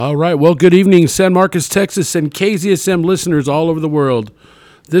All right. Well, good evening, San Marcos, Texas, and KZSM listeners all over the world.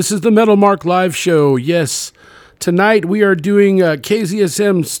 This is the Metal Mark Live Show. Yes, tonight we are doing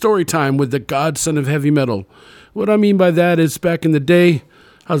KZSM story time with the Godson of heavy metal. What I mean by that is back in the day,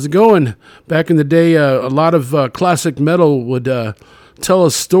 how's it going? Back in the day, a lot of classic metal would tell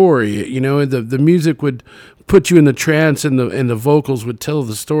a story. You know, the music would put you in the trance, and the vocals would tell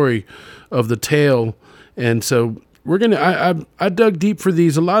the story of the tale. And so we're gonna. I dug deep for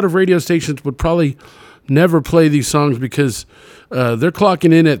these. A lot of radio stations would probably never play these songs because they're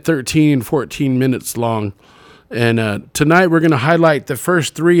clocking in at 13, 14 minutes long. And tonight we're gonna highlight the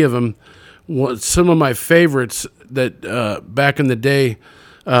first three of them. Some of my favorites that back in the day.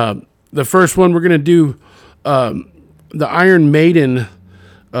 The first one we're gonna do the Iron Maiden,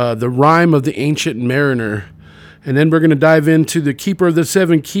 the Rime of the Ancient Mariner, and then we're gonna dive into the Keeper of the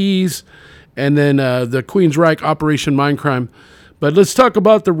Seven Keys. And then the Queensryche Operation Mindcrime. But let's talk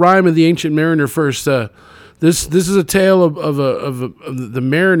about the Rime of the Ancient Mariner first. This is a tale of the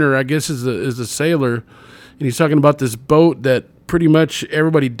mariner, I guess, is a sailor. And he's talking about this boat that pretty much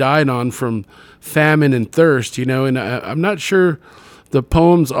everybody died on from famine and thirst, you know. And I'm not sure the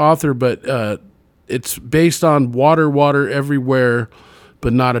poem's author, but it's based on water everywhere,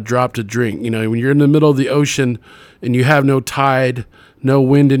 but not a drop to drink. You know, when you're in the middle of the ocean and you have no tide, no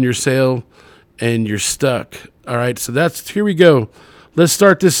wind in your sail, and you're stuck. All right, so here we go. Let's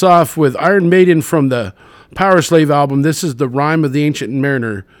start this off with Iron Maiden from the Power Slave album. This is the Rime of the Ancient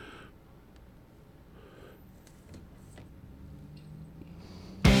Mariner.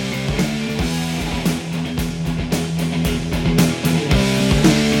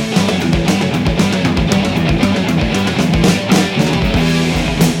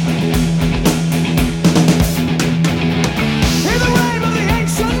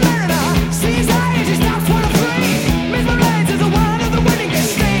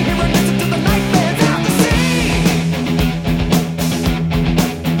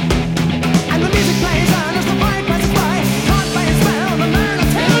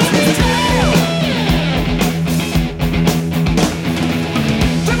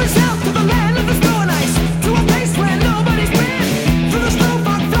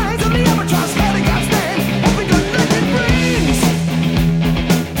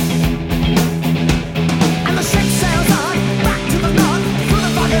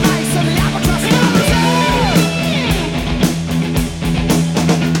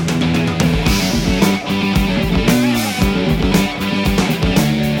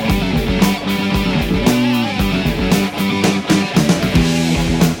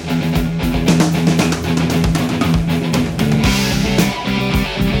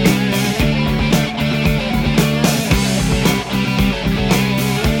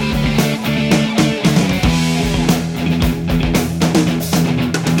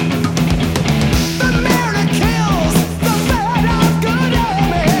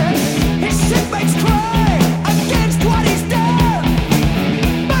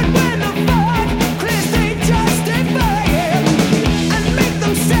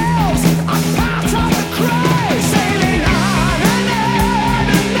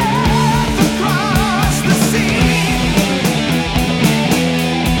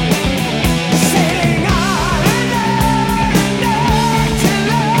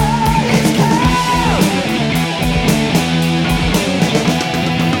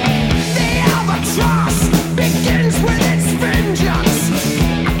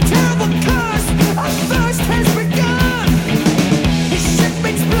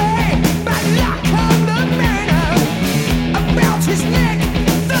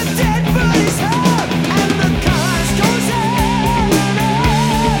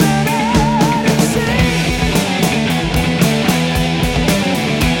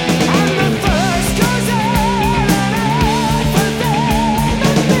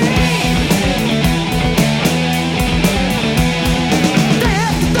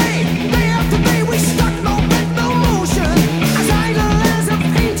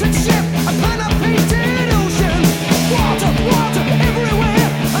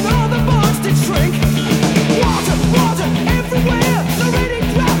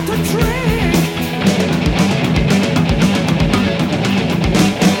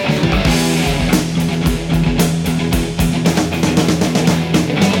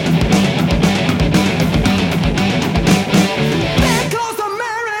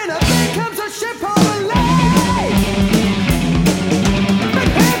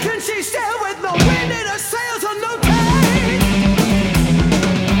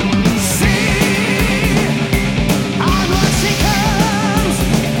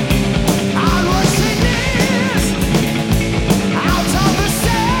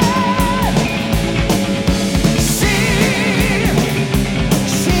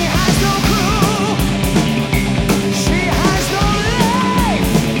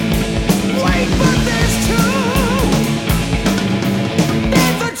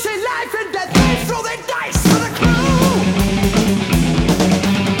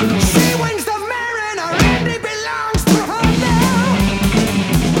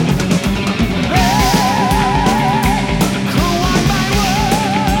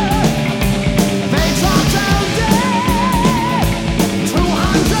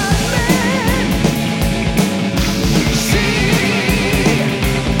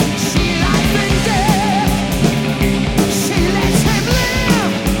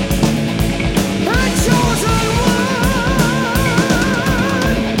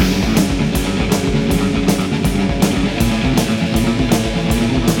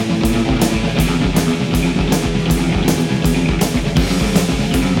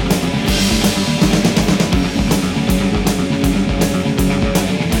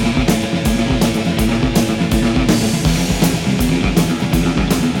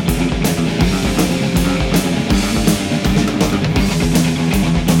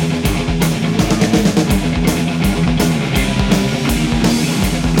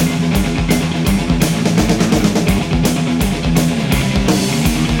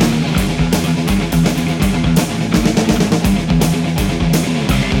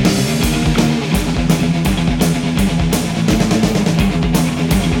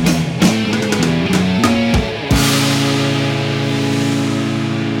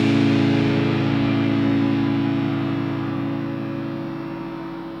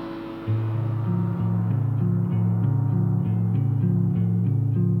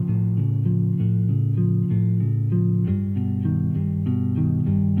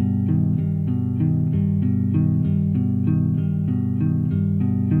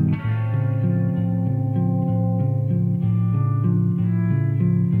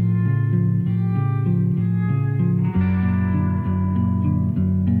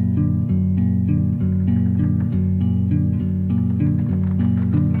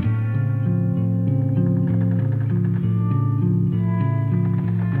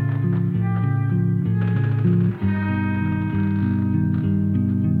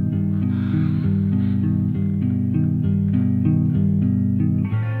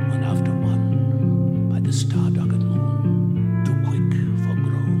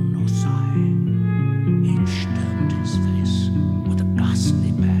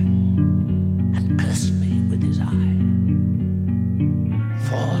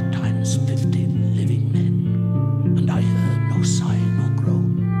 once 50 living men, and I heard no sigh nor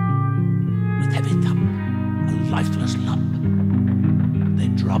groan. With heavy thump, a lifeless lump, they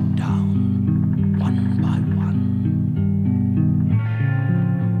dropped down one by one.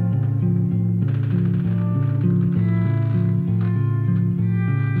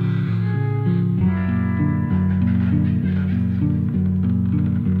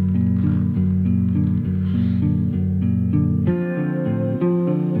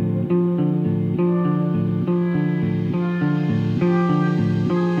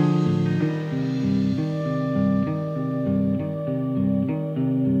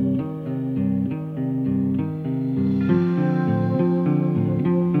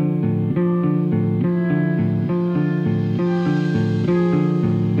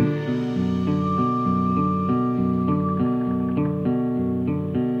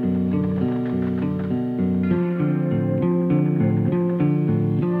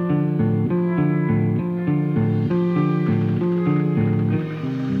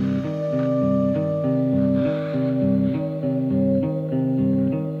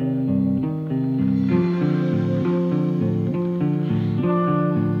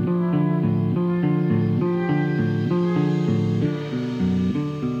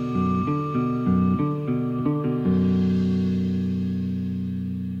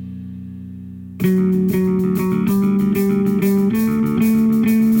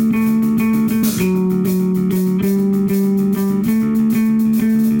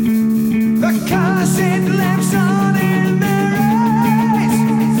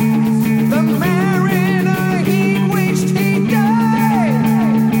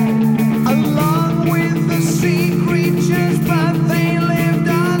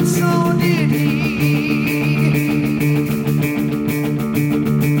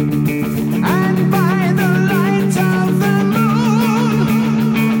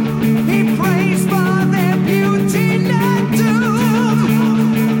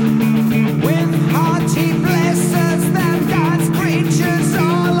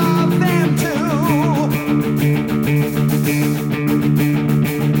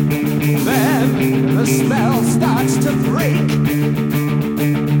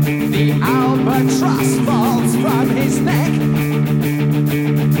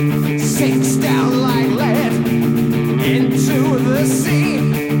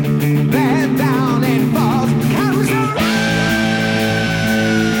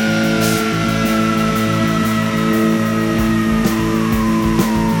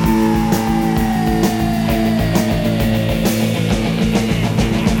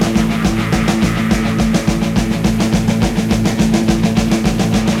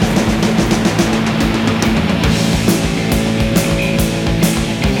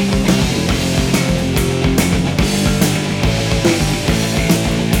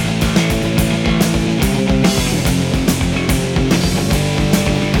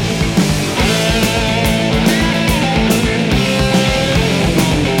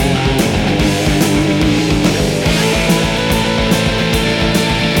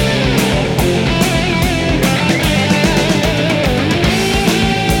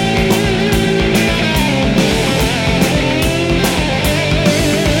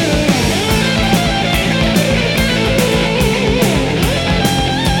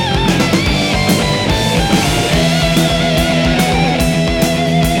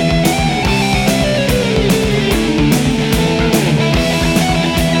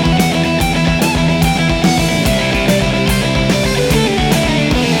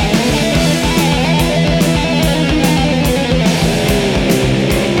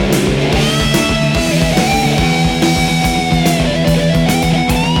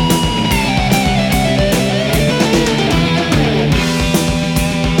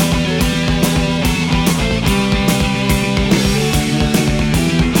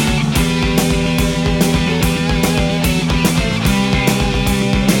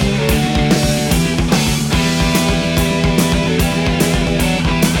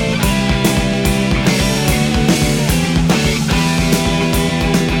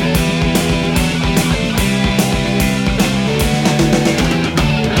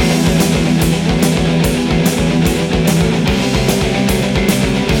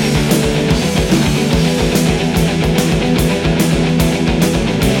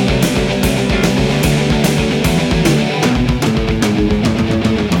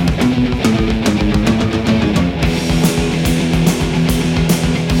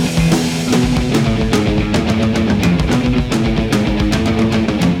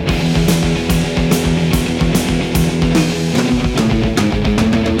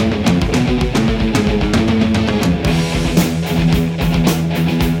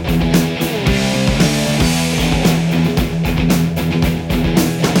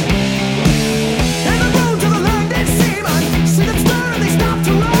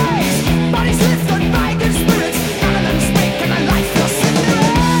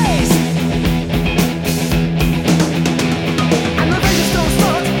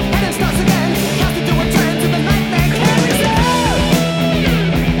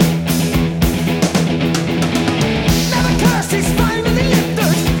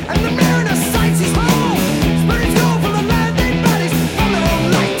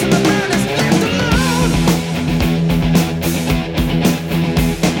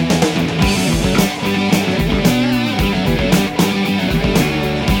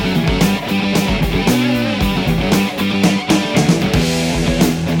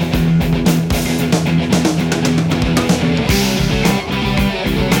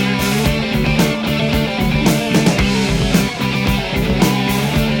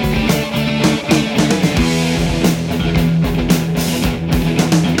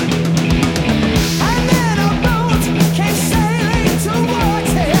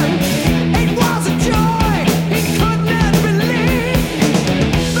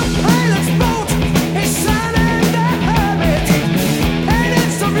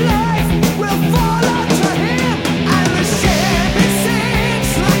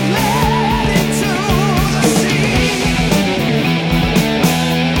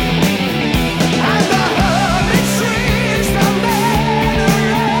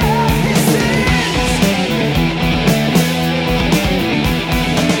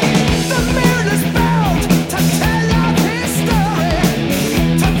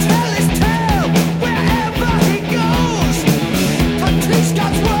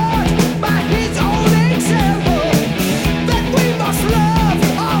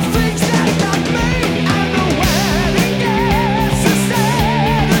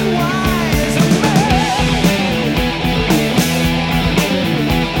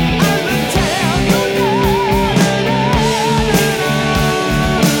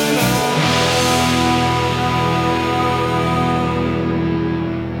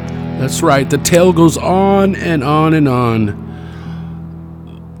 That's right. The tale goes on and on and on.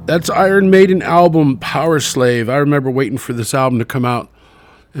 That's Iron Maiden album, Power Slave. I remember waiting for this album to come out,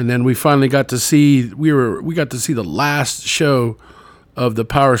 and then we finally got to see. We got to see the last show of the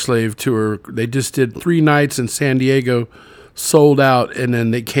Power Slave tour. They just did 3 nights in San Diego, sold out, and then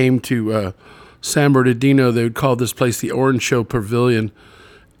they came to San Bernardino. They would call this place the Orange Show Pavilion,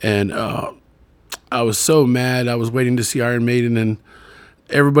 and I was so mad. I was waiting to see Iron Maiden, and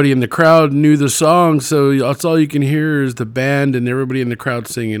everybody in the crowd knew the song, so that's all you can hear is the band and everybody in the crowd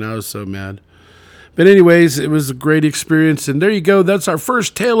singing. I was so mad. But anyways, it was a great experience, and there you go. That's our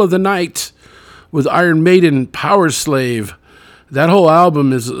first tale of the night with Iron Maiden, Power Slave. That whole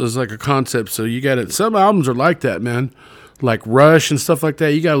album is like a concept, so you got it. Some albums are like that, man, like Rush and stuff like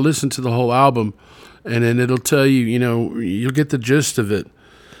that. You got to listen to the whole album, and then it'll tell you, you'll get the gist of it.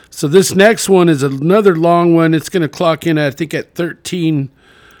 So this next one is another long one. It's going to clock in, I think, at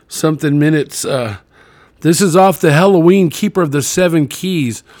 13-something minutes. This is off the Halloween Keeper of the Seven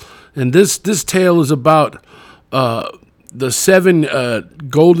Keys. And this tale is about the 7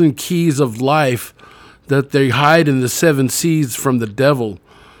 golden keys of life that they hide in the 7 seas from the devil.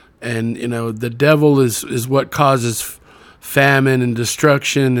 And, the devil is what causes famine and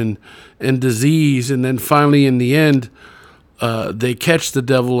destruction and disease. And then finally, in the end, they catch the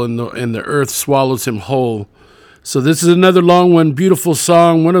devil and the earth swallows him whole. So this is another long one, beautiful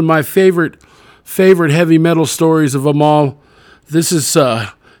song, one of my favorite heavy metal stories of them all. This is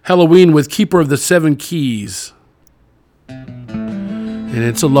Halloween with Keeper of the Seven Keys. And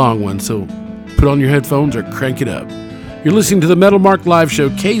it's a long one, so put on your headphones or crank it up. You're listening to the Metal Mark Live Show,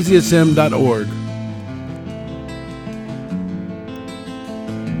 kzsm.org.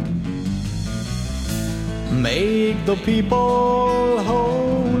 Make the people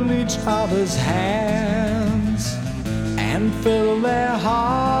hold each other's hands and fill their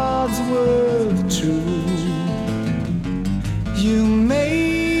hearts with truth. You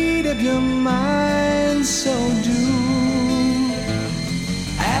made up your mind, so do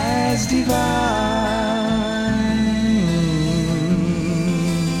as divine.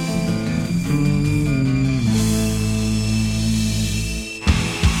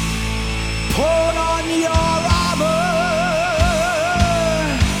 Put on your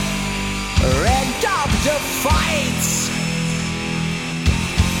fights.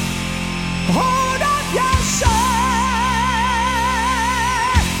 Hold up your sword.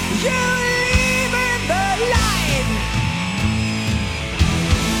 You live in the light.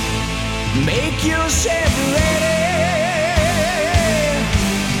 Make yourself ready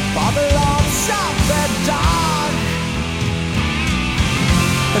for the loss of the dawn.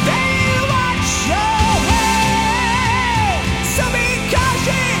 They watch your way, so be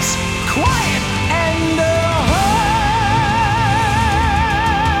cautious, quiet, and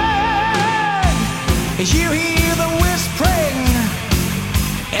you hear the whispering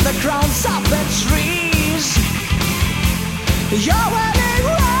in the crowns of the trees. You're running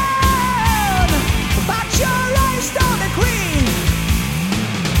round, but your eyes don't agree.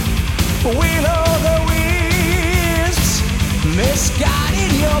 With all the wisps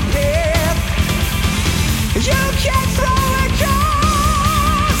misguiding your path, you can't throw a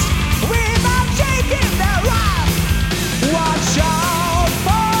card without taking the wrath. Watch out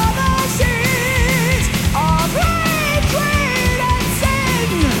for the seeds of hatred and sin.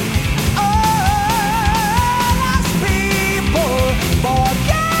 Oh, lost people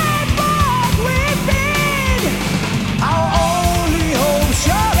forget what we've been. Our only hope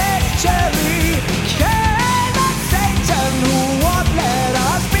surely cannot Satan who won't let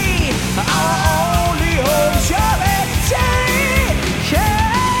us be. Our only hope surely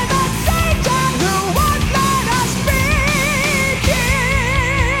cannot Satan who won't let us be.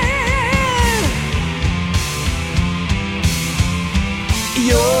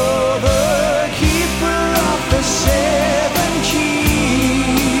 You're the keeper of the 7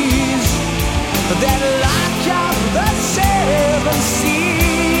 keys that lock up the 7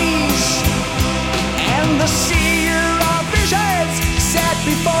 seas, and the seer of visions said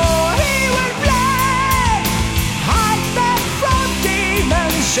before he would play, hide them from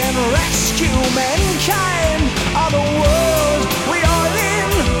demons and rescue mankind. Of the world we are in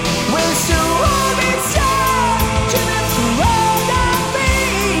will soon be turned to the throne of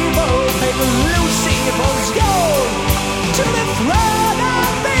evil. Paper Lucifer's gold to the throne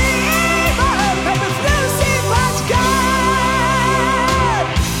of evil. Paper Lucifer's gold.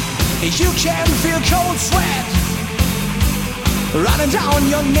 You can feel cold sweat running down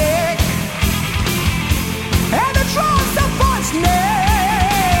your neck, and the drops of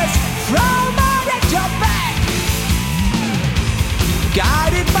poisonous from out at your back.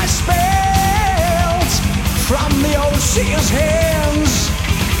 guided by spells from the overseer's hands.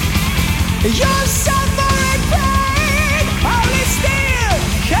 Your suffering pain only still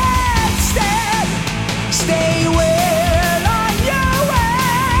can't stand. Stay well on your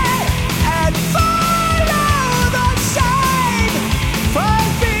way and follow the sign.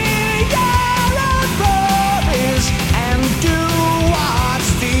 Fulfill your own promise and do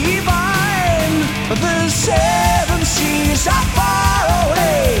what's divine. The seven seas are far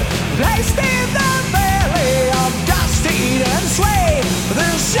away, placed in the valley of dust, heat, and sway.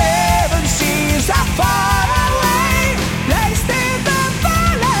 The seven seas are far away, placed in the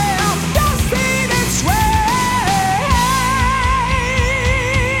valley of dust, heat, and sway.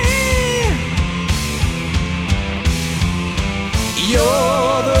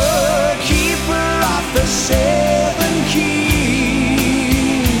 You're the keeper of the seven keys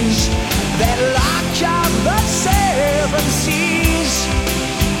that lock out the seven seas,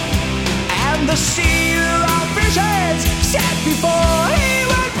 and the seer of visions set before he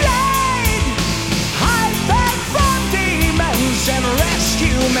would blind. Hide back from demons and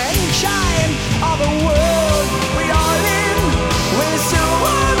rescue mankind. Of the world we are in, we're so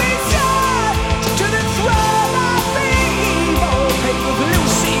inside to the throne of the evil, paid with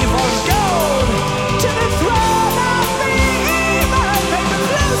Lucifer's gold. To the throne of the evil, paid with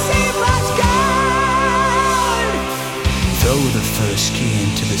Lucifer's gold. Throw the first key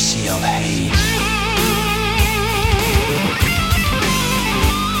into the sea of hate.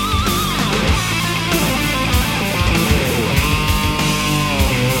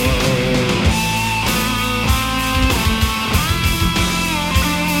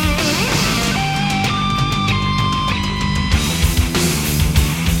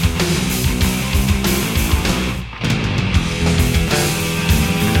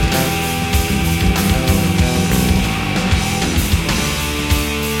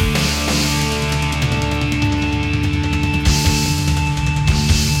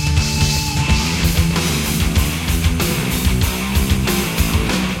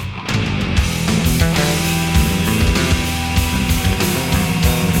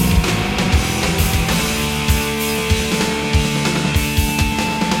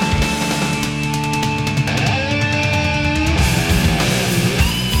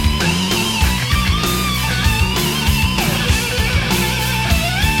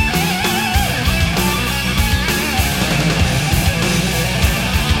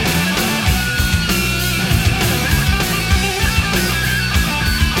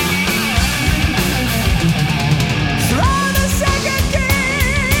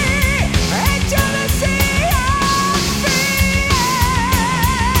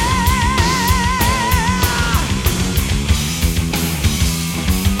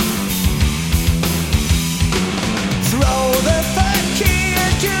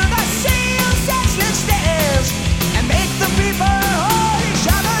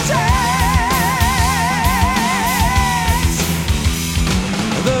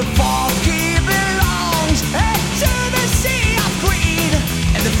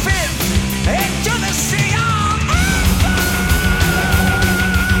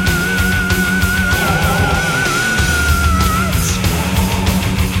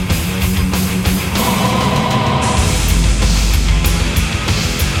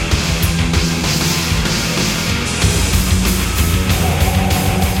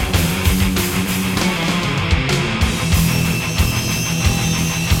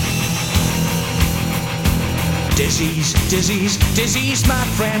 Disease, my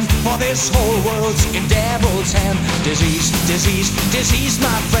friend, for this whole world's in devil's hand. Disease,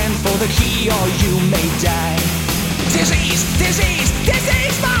 my friend, for the key or you may die. Disease,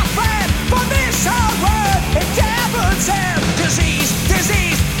 my friend, for this whole world in devil's hand. Disease,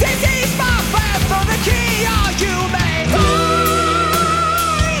 my friend, for the key or you may die.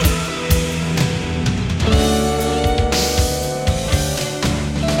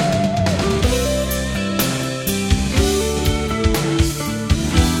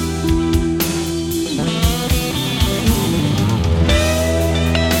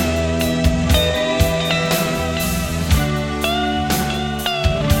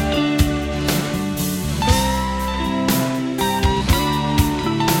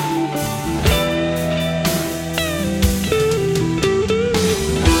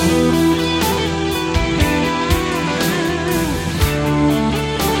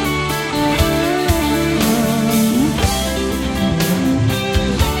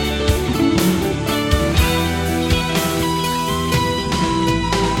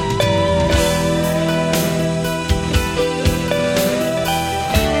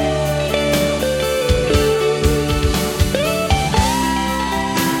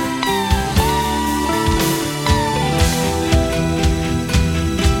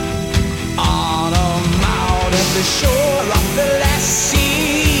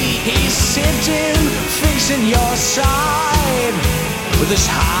 side. With his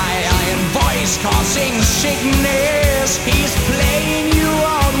high iron voice causing sickness, he's playing you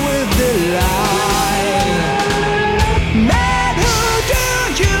out with the line. Man, who do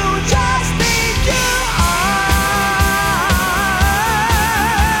you just think you are?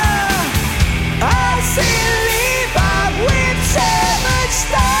 I see leave out with 7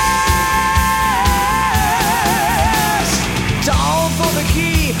 stars. Down for the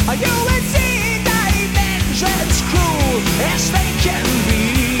key, you will see dimensions cruel as they can be.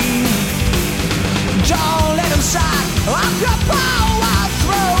 Don't let them suck up your power.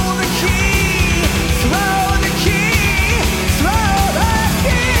 Throw the key, throw the key, throw the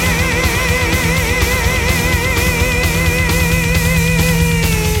key.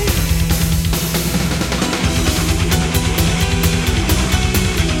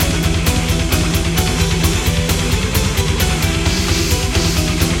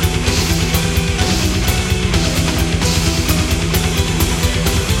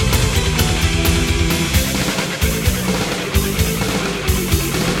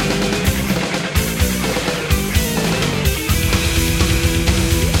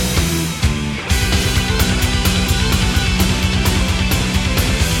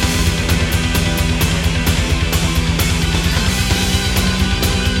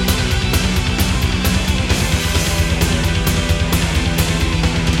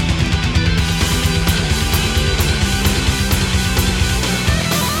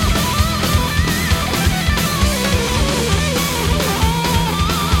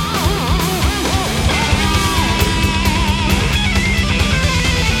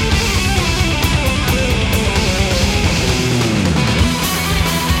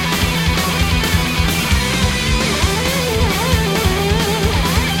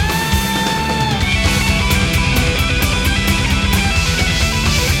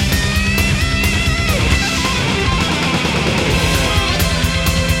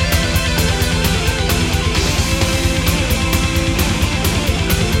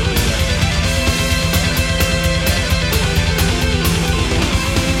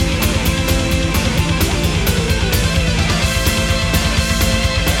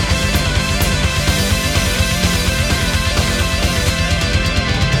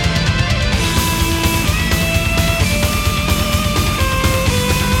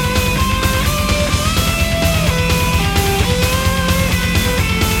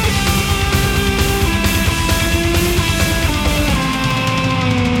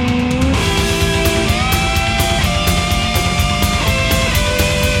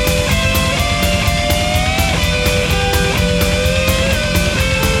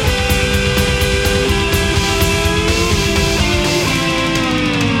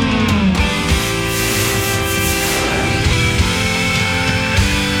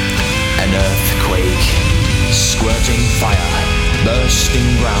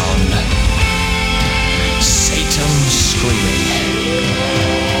 bursting ground, Satan screaming,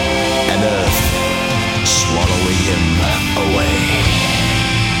 and earth swallowing him away.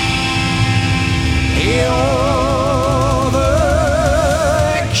 You're the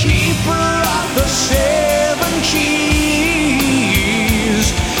keeper of the 7 keys.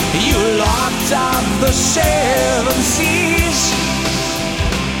 You locked up the 7 seas,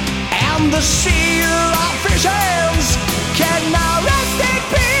 and the seal of visions can now rest in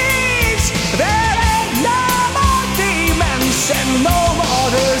peace. There ain't no more demons and no more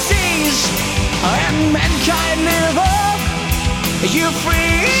disease, and mankind live up. You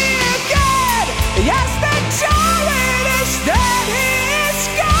free God. Yes, the tyrant is dead. He is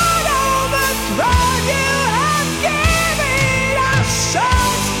God overthrown. You have given our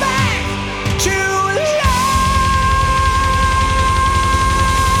souls back to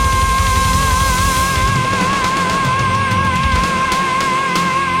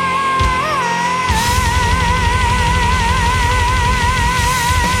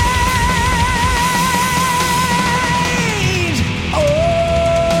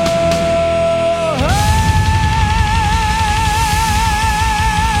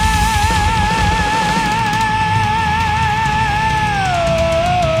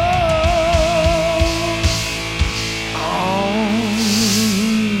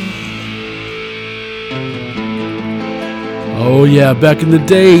Oh yeah, back in the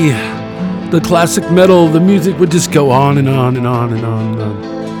day, the classic metal, the music would just go on and on and on and on and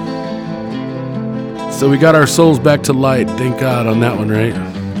on. So we got our souls back to light, thank God on that one, right?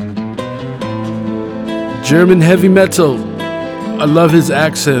 German heavy metal, I love his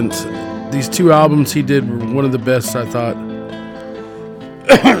accent. These 2 albums he did were one of the best, I thought.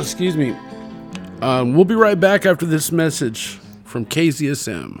 Excuse me. We'll be right back after this message from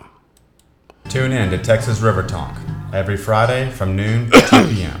KZSM. Tune in to Texas River Talk every Friday from noon to 2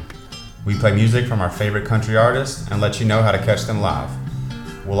 p.m. We play music from our favorite country artists and let you know how to catch them live.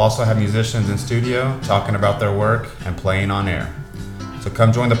 We'll also have musicians in studio talking about their work and playing on air. So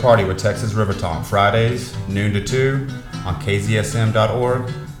come join the party with Texas River Talk Fridays, noon to 2 on kzsm.org,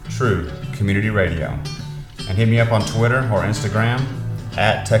 True Community Radio. And hit me up on Twitter or Instagram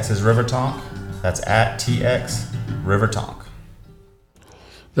at Texas River Talk. That's at TX River Talk.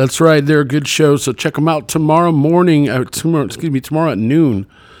 That's right. They're a good show, so check them out tomorrow morning. Tomorrow at noon.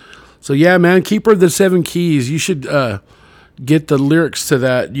 So yeah, man, Keeper of the Seven Keys. You should get the lyrics to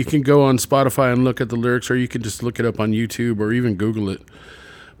that. You can go on Spotify and look at the lyrics, or you can just look it up on YouTube or even Google it.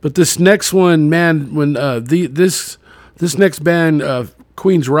 But this next one, man, when this next band,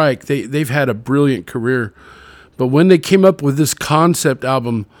 Queensryche, they've had a brilliant career. But when they came up with this concept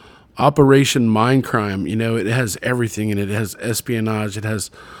album, Operation Mindcrime, it has everything in it. It has espionage, it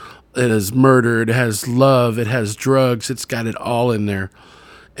has murder, it has love, it has drugs. It's got it all in there.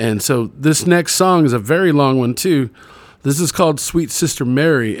 And so this next song is a very long one too. This is called Sweet Sister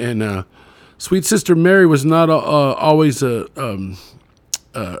Mary, and Sweet Sister Mary was not always a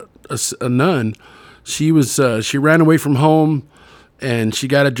nun. She ran away from home, and she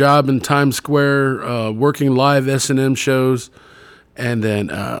got a job in Times Square working live S&M shows, and then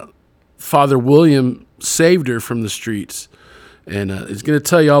Father William saved her from the streets, and he's going to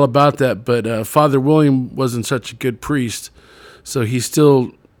tell you all about that. But Father William wasn't such a good priest, so he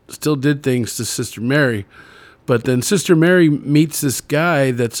still did things to Sister Mary. But then Sister Mary meets this guy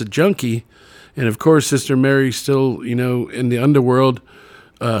that's a junkie, and of course Sister Mary's still in the underworld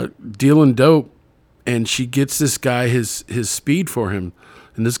dealing dope, and she gets this guy his speed for him,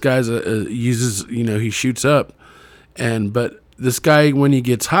 and this guy's uses he shoots up, but this guy, when he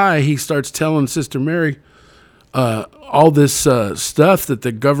gets high, he starts telling Sister Mary all this stuff that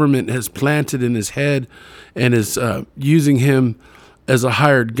the government has planted in his head, and is using him as a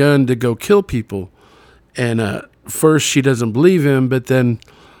hired gun to go kill people. And first she doesn't believe him, but then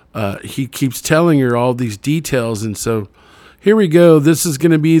he keeps telling her all these details. And so here we go. This is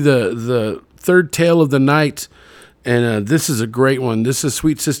going to be the third tale of the night, and this is a great one. This is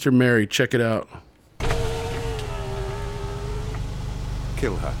Sweet Sister Mary. Check it out.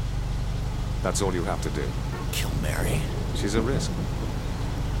 Kill her. That's all you have to do. Kill Mary. She's a risk.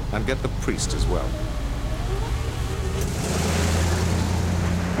 And get the priest as well.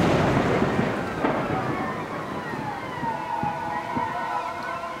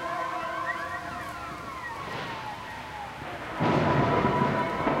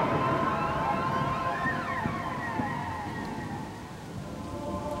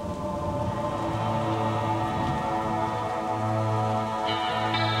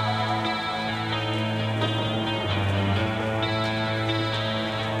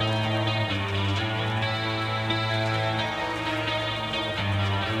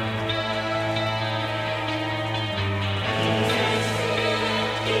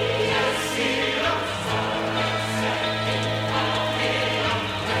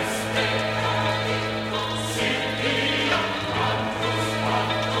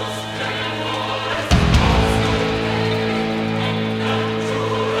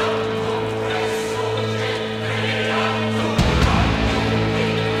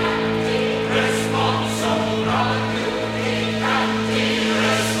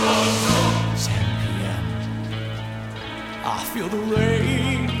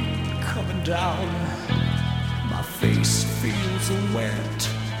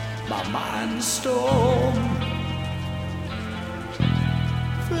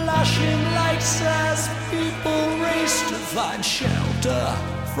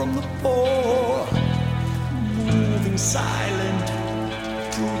 From the poor, moving silent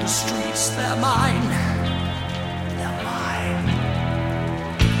through the streets, they're mine, they're mine.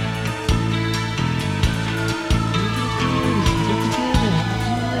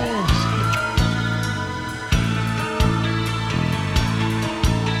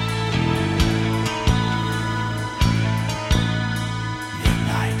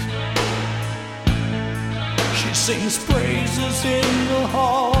 Midnight, she sings praises in the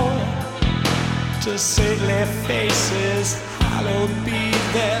hall to saintly faces, hallowed be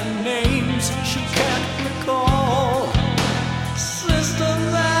their names she can't recall. Sister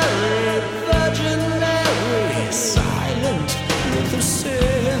Mary, Virgin Mary, silent with her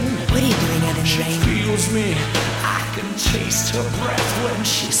sin. What are you doing out in the She rain? feels me, I can taste her breath when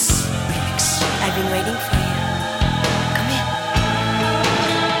she speaks. I've been waiting for you. Come here.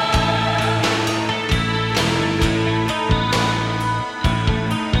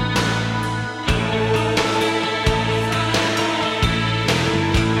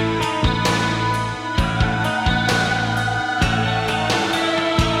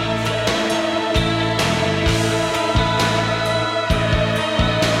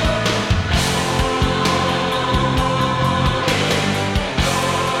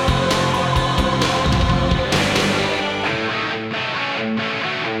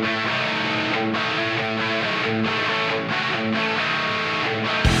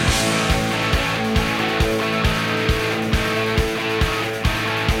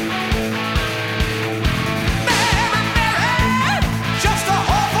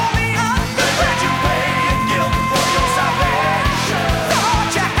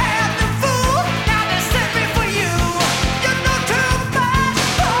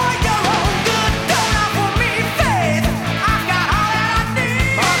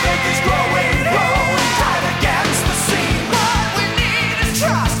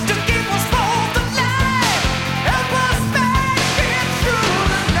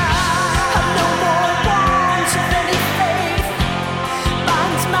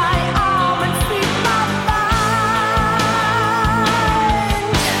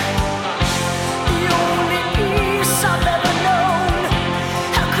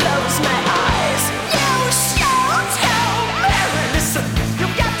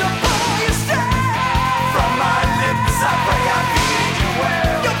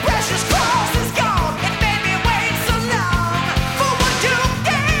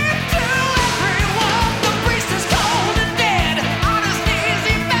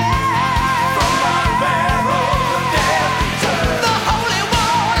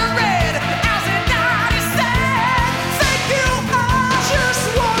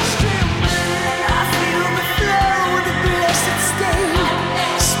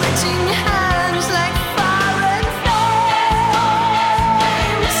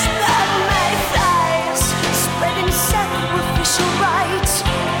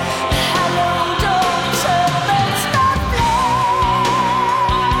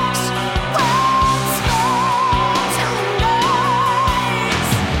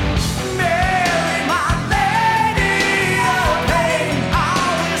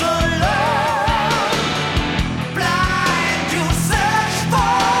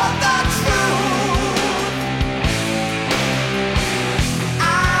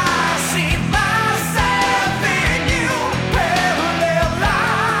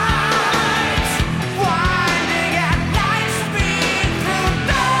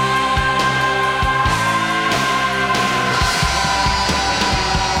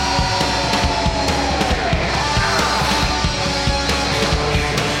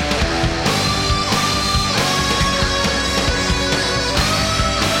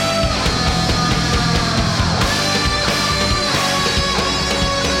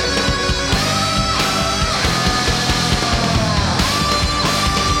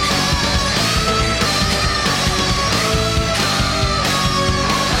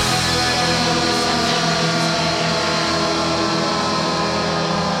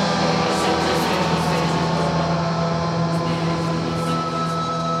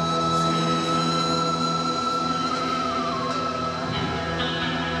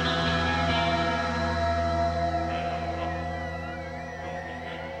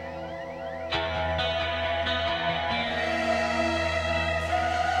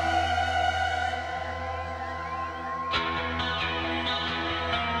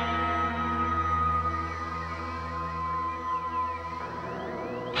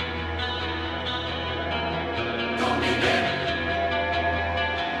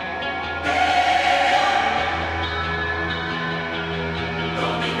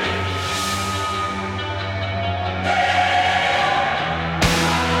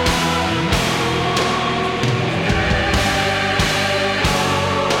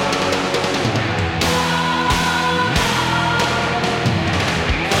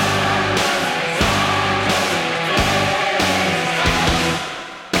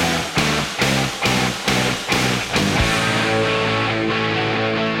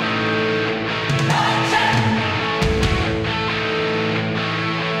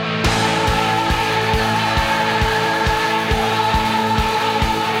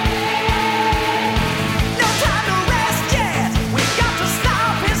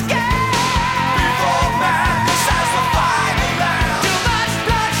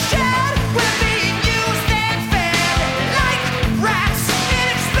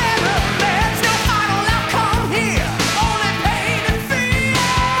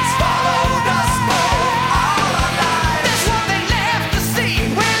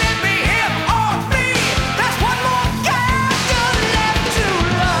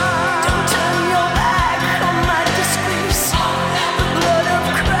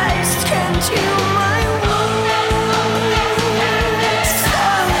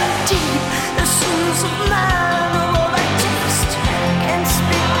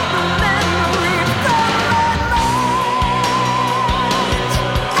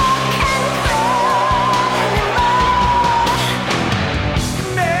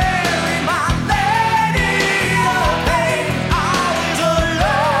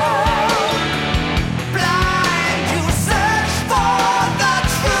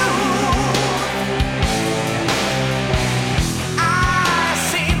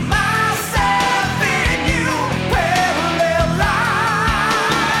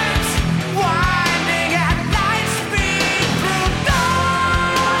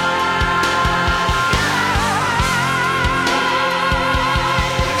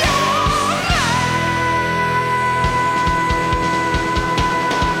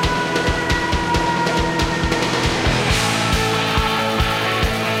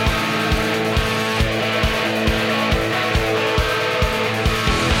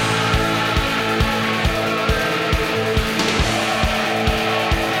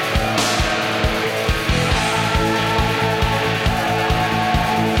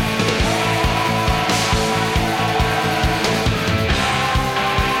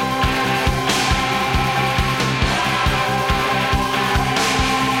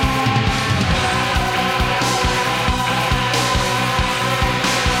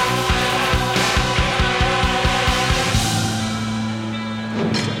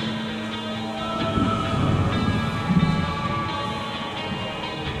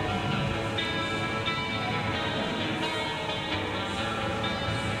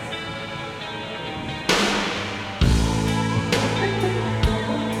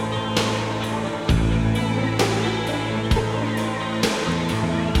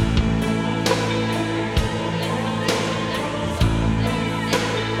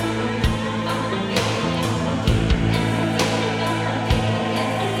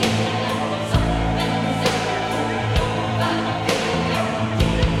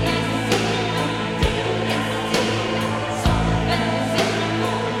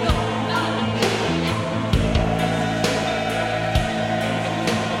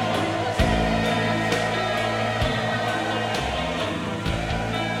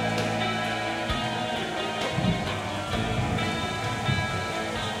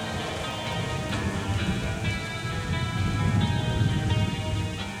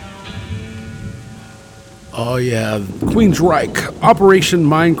 Oh yeah, Queensryche, Operation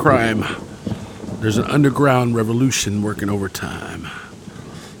Mindcrime. There's an underground revolution working overtime.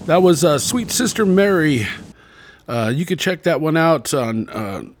 That was Sweet Sister Mary. You could check that one out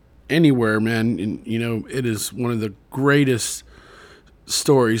on anywhere, man. And, you know, it is one of the greatest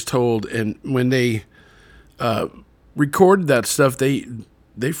stories told. And when they recorded that stuff, they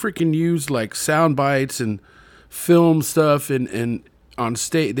freaking used like sound bites and film stuff and on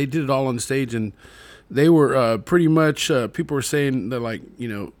stage. They did it all on stage, and they were pretty much, people were saying they're like, you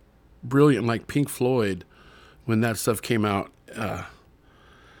know, brilliant, like Pink Floyd when that stuff came out.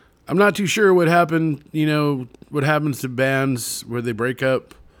 I'm not too sure what happened, you know, what happens to bands where they break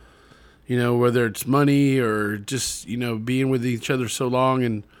up, you know, whether it's money or just, you know, being with each other so long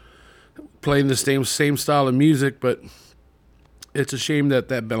and playing the same style of music. But it's a shame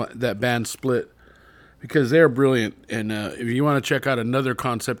that band split, because they're brilliant. And if you want to check out another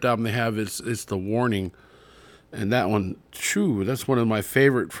concept album they have, it's The Warning. And that one, that's one of my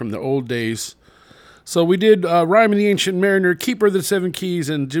favorite from the old days. So we did Rhyme of the Ancient Mariner, Keeper of the Seven Keys,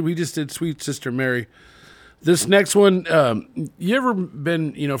 and we just did Sweet Sister Mary. This next one, you ever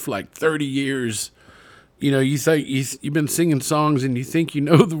been, you know, for like 30 years, you know, you think you've been singing songs and you think you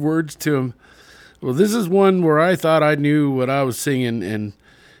know the words to them. Well, this is one where I thought I knew what I was singing, and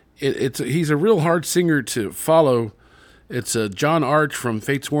he's a real hard singer to follow. It's John Arch from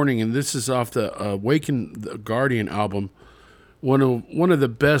Fate's Warning, and this is off the Awaken the Guardian album, one of the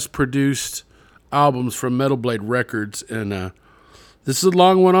best produced albums from Metal Blade Records. And this is a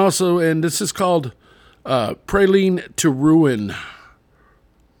long one also, and this is called Praline to Ruin.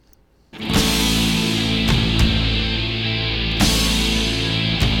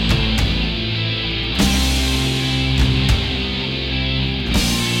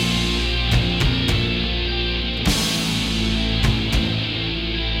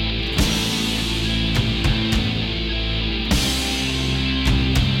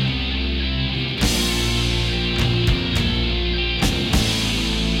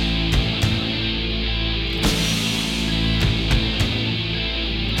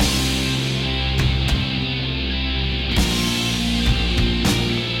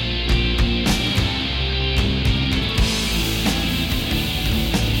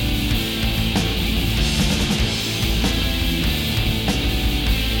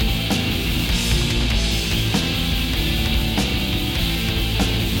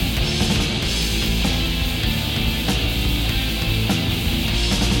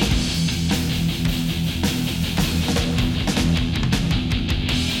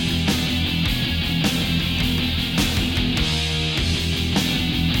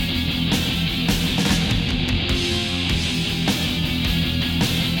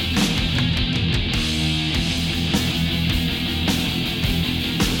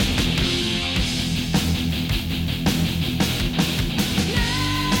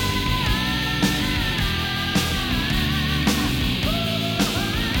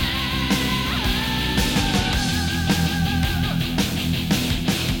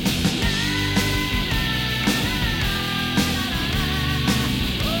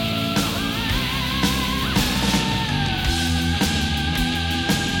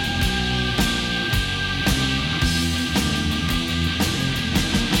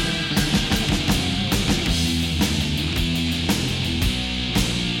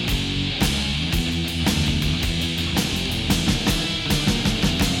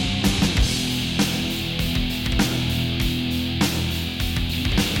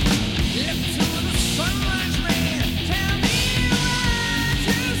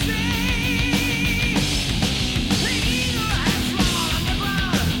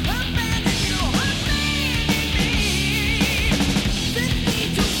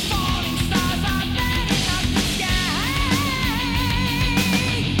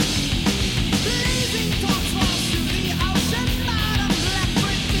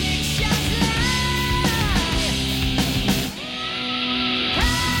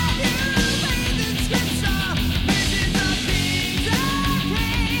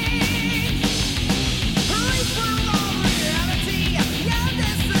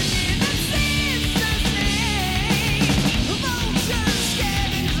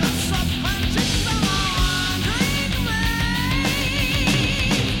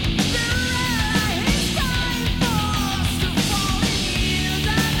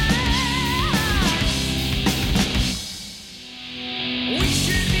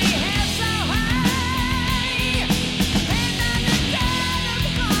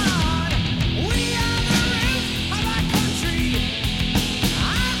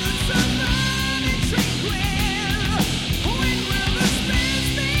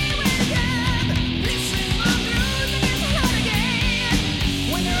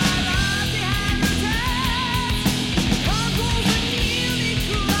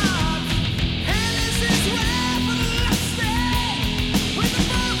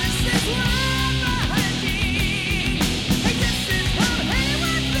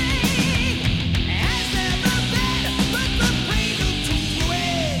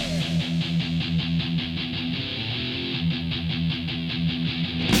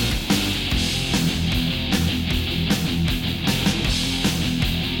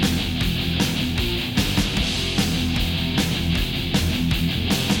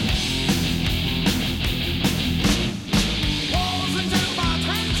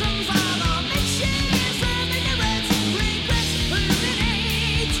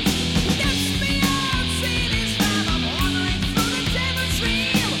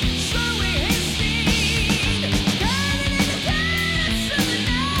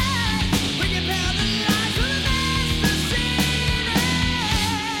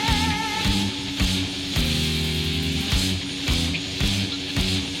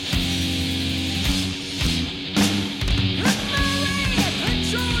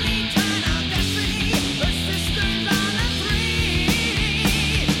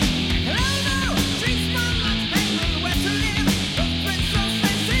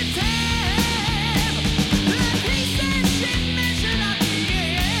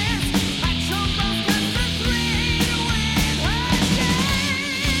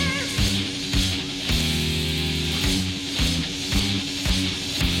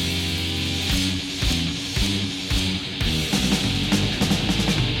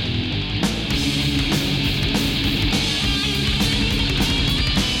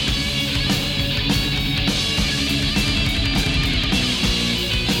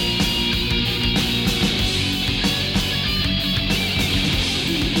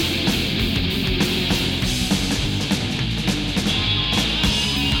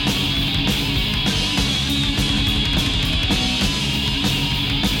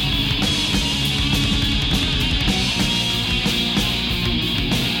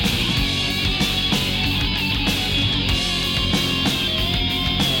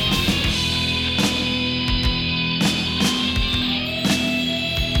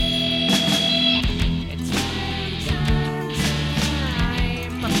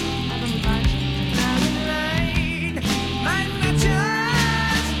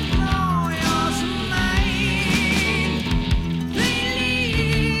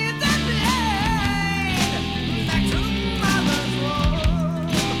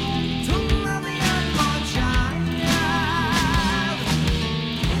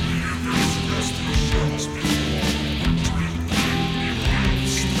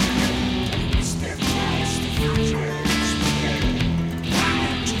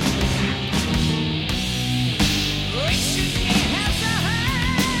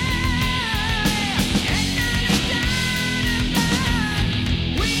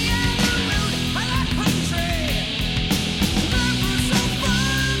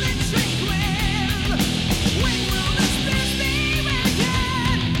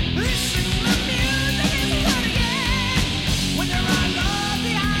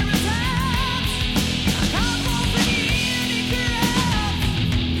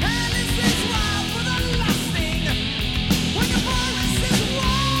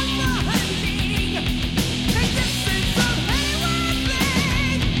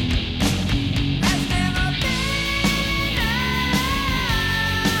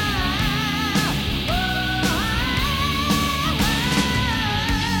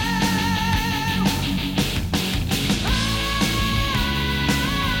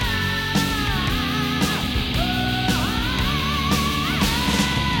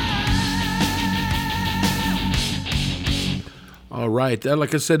 All right. That,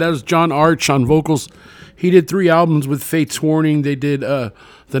 like I said, that was John Arch on vocals. He did 3 albums with Fate's Warning. They did The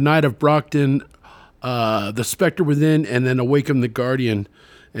Night of Brockton, The Spectre Within, and then Awaken the Guardian.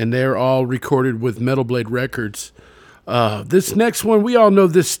 And they're all recorded with Metal Blade Records. This next one, we all know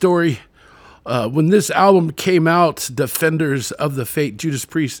this story. When this album came out, Defenders of the Fate, Judas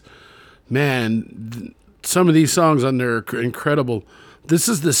Priest, man, some of these songs on there are incredible. This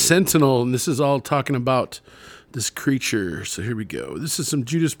is The Sentinel, and this is all talking about this creature. So here we go. This is some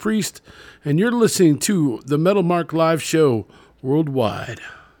Judas Priest, and you're listening to the Metal Mark Live Show worldwide.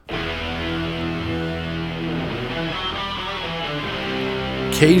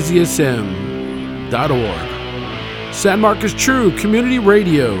 KZSM.org. San Marcos True Community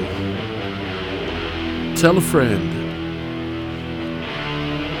Radio. Tell a friend.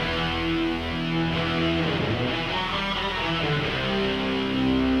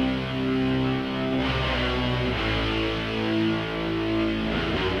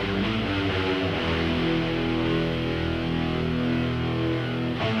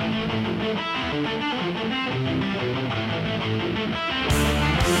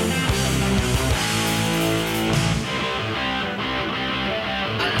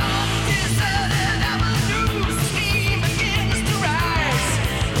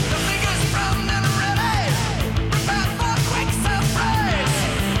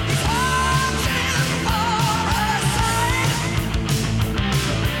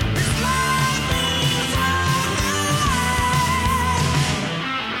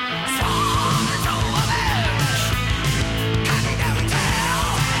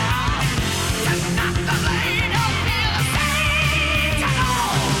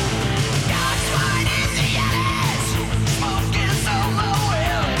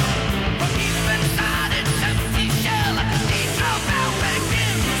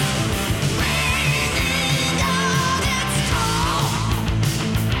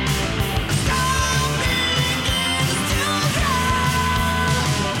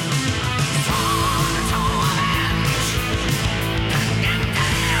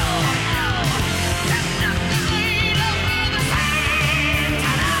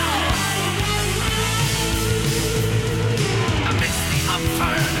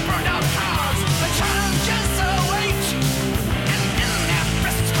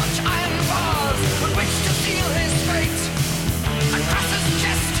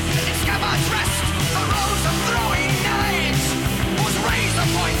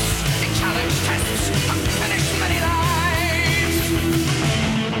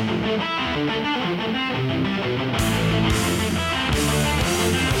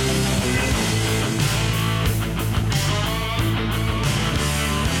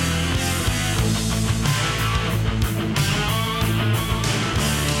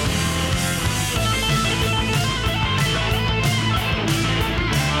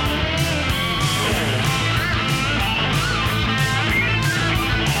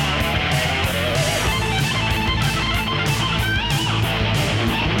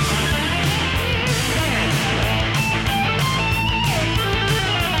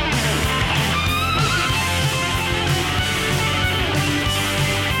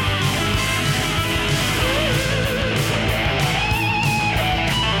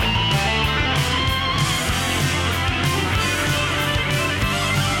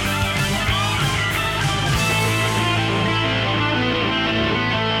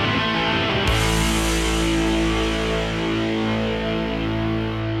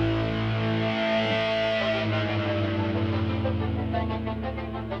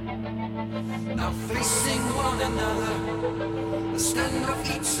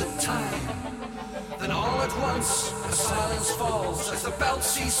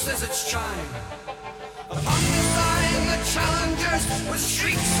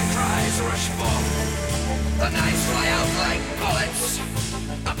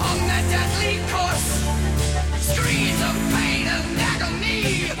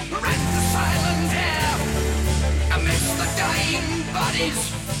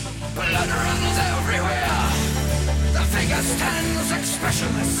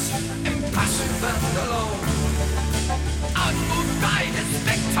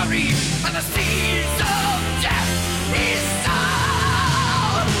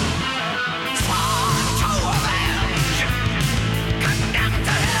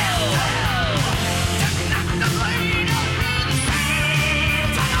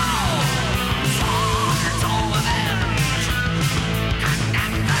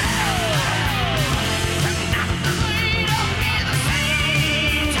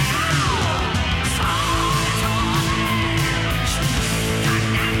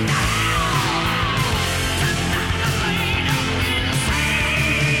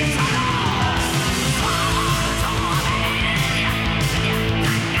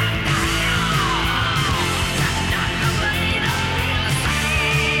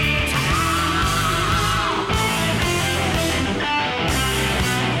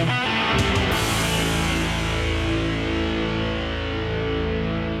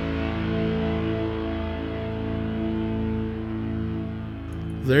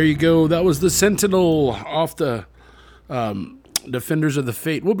 There you go. That was the Sentinel off the Defenders of the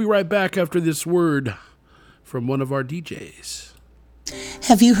Fate. We'll be right back after this word from one of our DJs.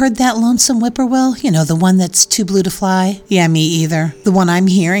 Have you heard that lonesome whippoorwill? You know, the one that's too blue to fly? Yeah, me either. The one I'm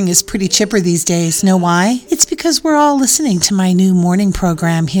hearing is pretty chipper these days. Know why? It's because we're all listening to my new morning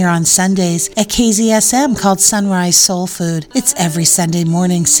program here on Sundays at KZSM called Sunrise Soul Food. It's every Sunday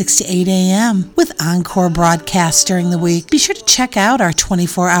morning, 6 to 8 a.m. with encore broadcasts during the week. Be sure to check out our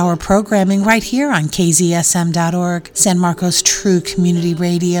 24-hour programming right here on KZSM.org, San Marcos True Community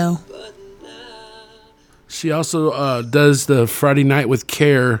Radio. She also does the Friday Night with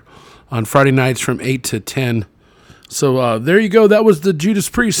Care on Friday nights from 8 to 10. So there you go. That was the Judas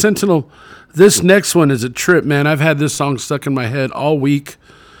Priest Sentinel. This next one is a trip, man. I've had this song stuck in my head all week.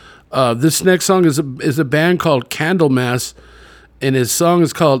 This next song is a band called Candlemass, and his song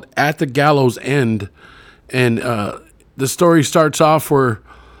is called At the Gallows End. And the story starts off where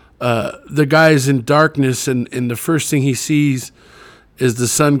the guy's in darkness, and the first thing he sees is the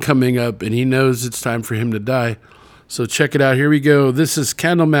sun coming up, and he knows it's time for him to die. So check it out. Here we go. This is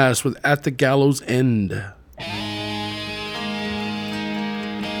Candlemass with At the Gallows End.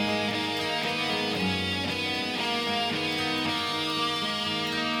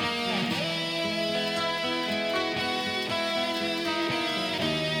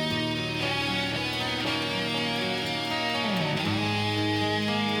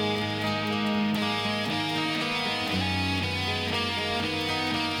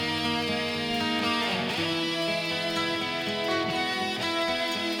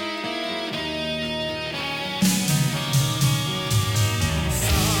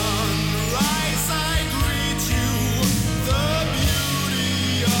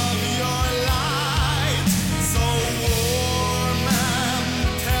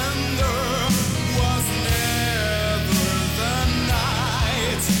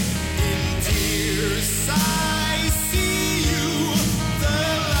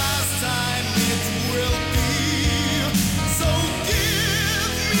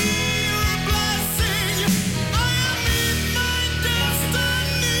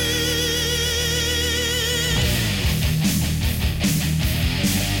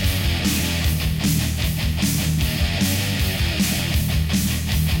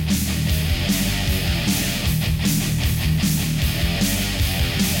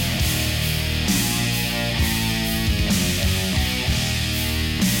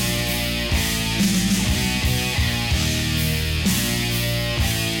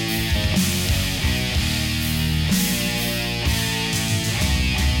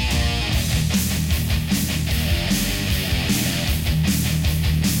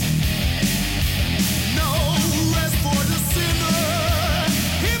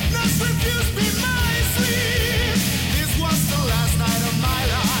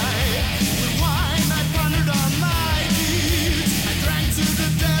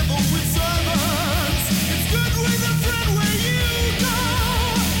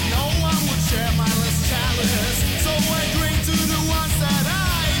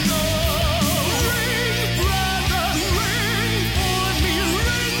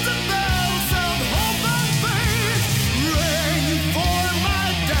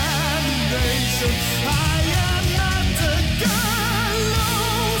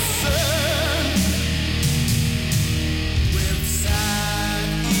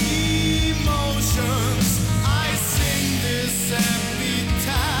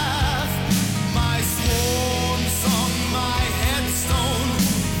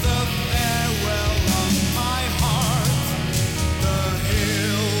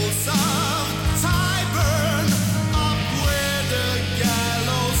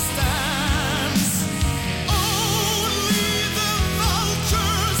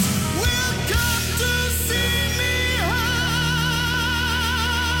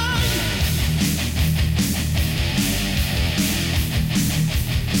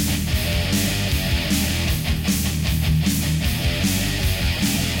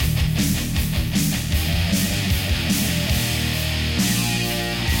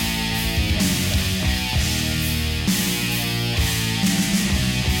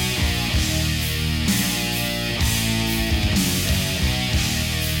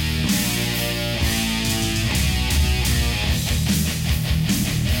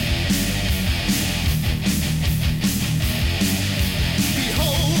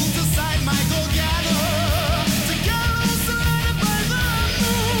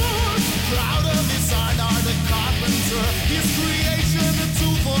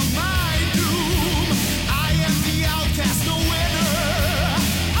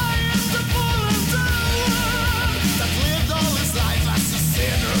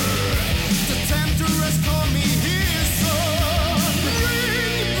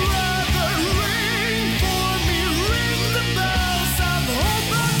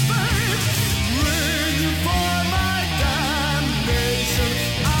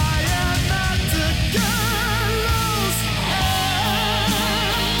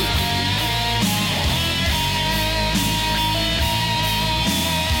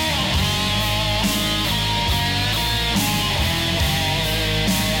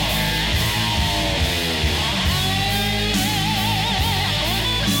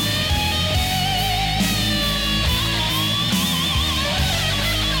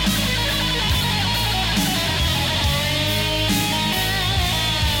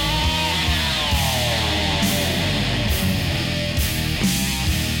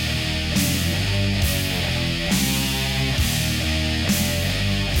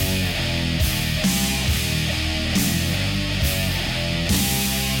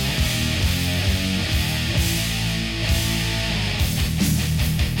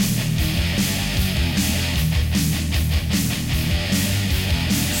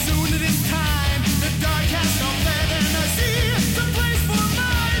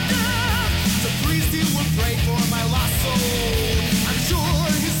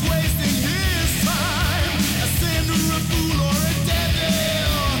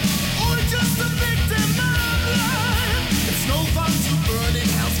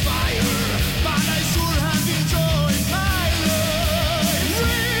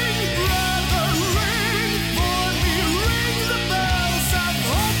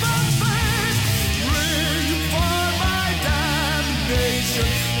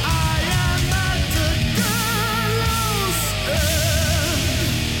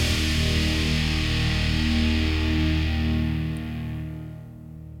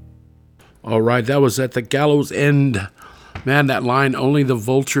 All right, that was At the Gallows End. Man, that line, only the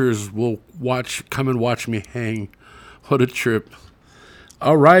vultures will come and watch me hang. What a trip.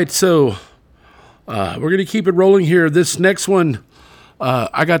 All right, so we're going to keep it rolling here. This next one,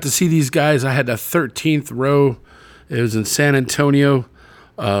 I got to see these guys. I had the 13th row. It was in San Antonio.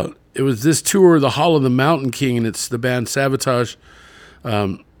 It was this tour, the Hall of the Mountain King, and it's the band Sabotage.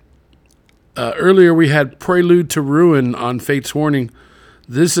 Earlier we had Prelude to Ruin on Fate's Warning.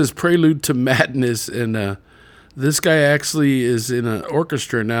 This is Prelude to Madness, and this guy actually is in an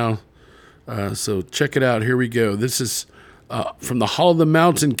orchestra now. So check it out. Here we go. This is from the Hall of the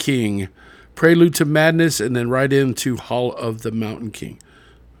Mountain King, Prelude to Madness, and then right into Hall of the Mountain King.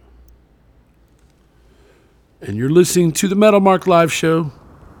 And you're listening to the Metal Mark Live Show,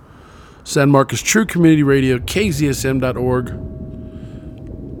 San Marcos True Community Radio, KZSM.org.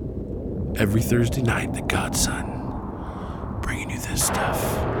 Every Thursday night, the Godson bringing you this stuff.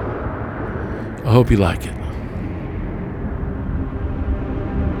 I hope you like it.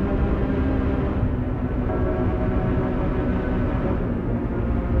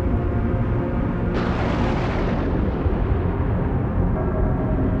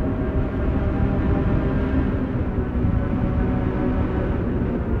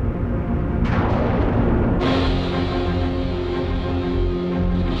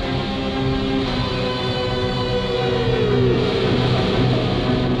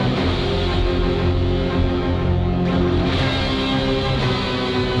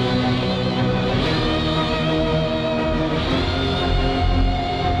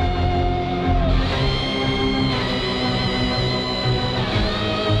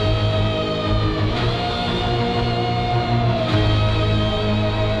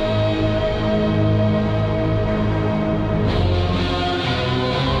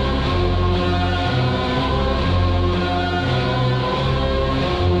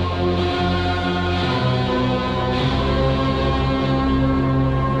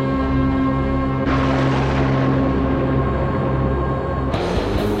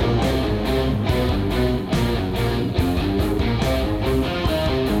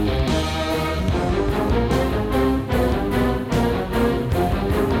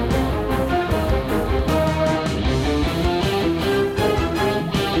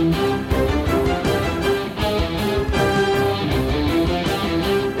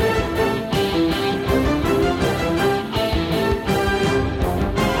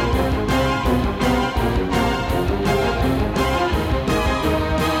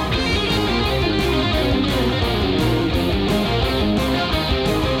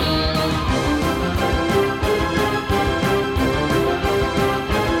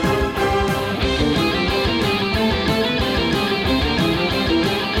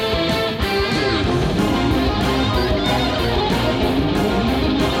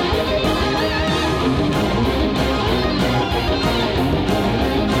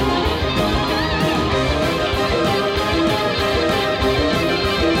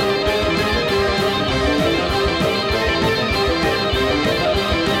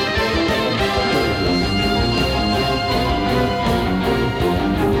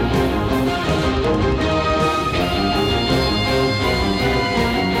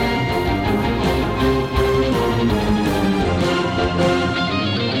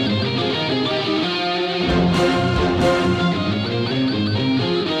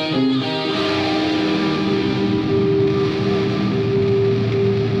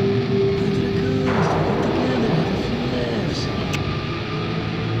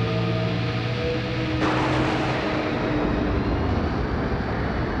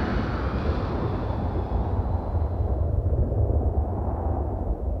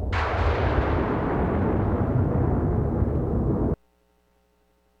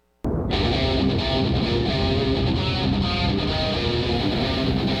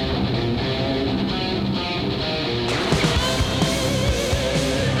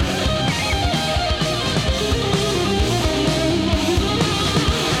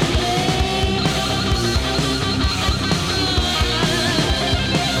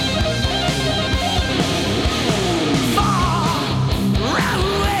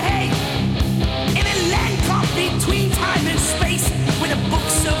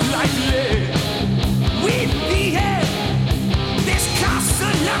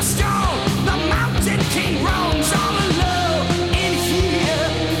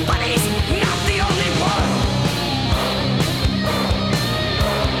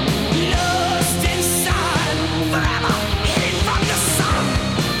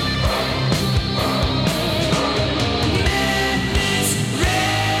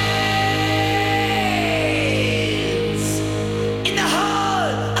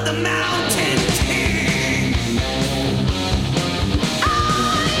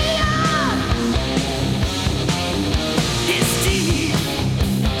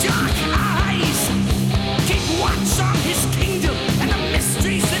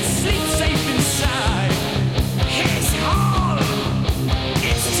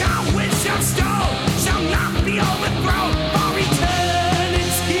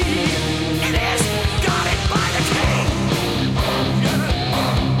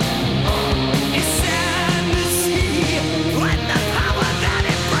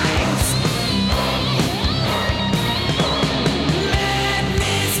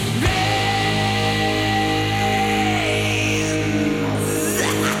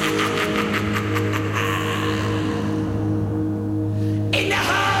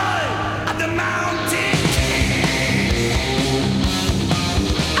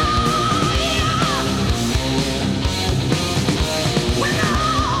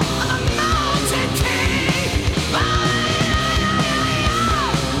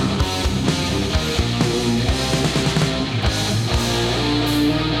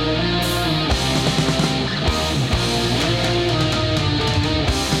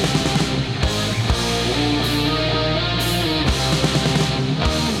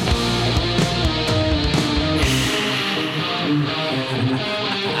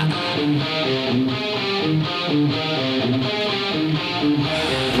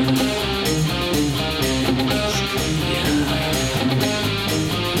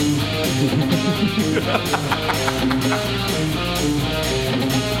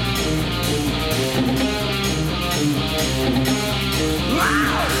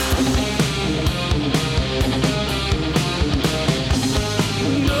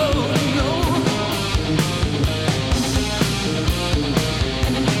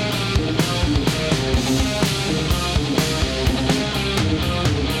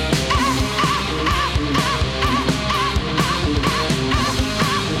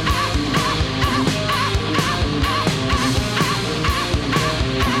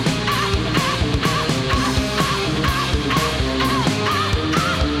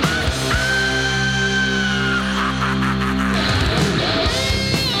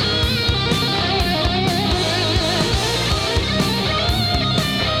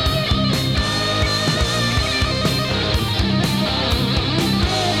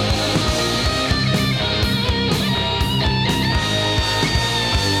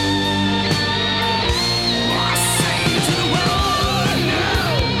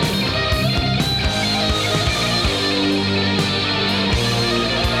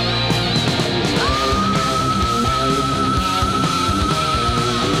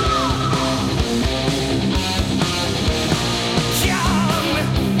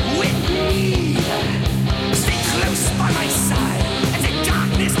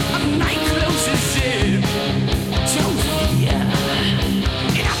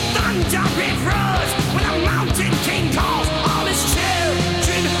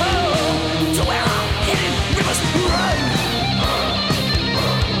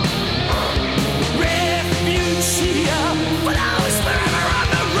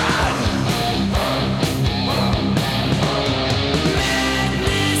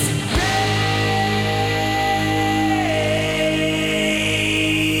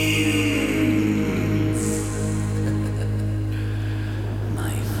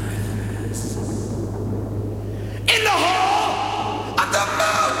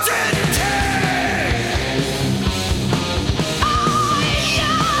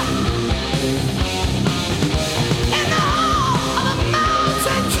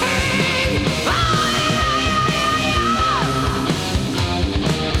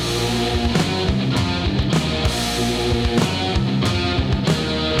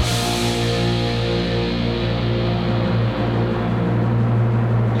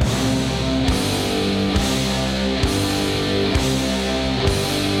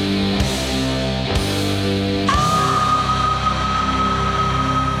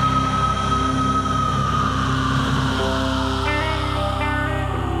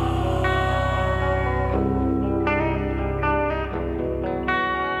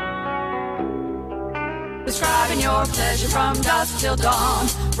 Describing your pleasure from dusk till dawn.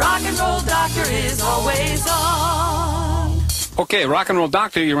 Rock and roll doctor is always on. Okay, rock and roll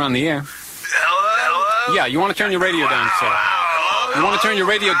doctor, you're on the air. Hello? Yeah, you want to turn your radio down, sir? Hello? You want to turn your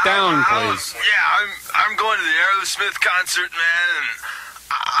radio down, please? Yeah, I'm going to the Aerosmith concert, man, and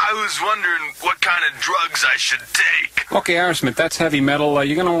I was wondering what kind of drugs I should take. Okay, Aerosmith, that's heavy metal.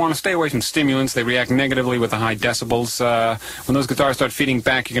 You're going to want to stay away from stimulants. They react negatively with the high decibels. When those guitars start feeding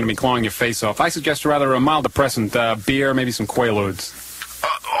back, you're going to be clawing your face off. I suggest rather a mild depressant, beer, maybe some Quaaludes.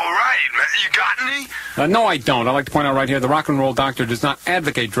 All right, man. You got any? No, I don't. I'd like to point out right here, the rock and roll doctor does not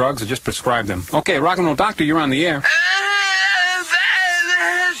advocate drugs or just prescribe them. Okay, rock and roll doctor, you're on the air. That's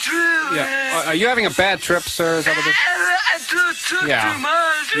true. Yeah. Are you having a bad trip, sir? Is that what it is? I took too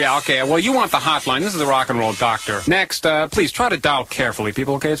much. Yeah, okay. Well, you want the hotline. This is the rock and roll doctor. Next, please try to dial carefully,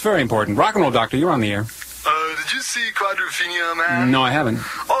 people, okay? It's very important. Rock and roll doctor, you're on the air. Did you see Quadrophenia, man? No, I haven't.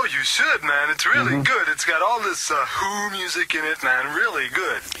 Oh, you should, man. It's really good. It's got all this Who music in it, man. Really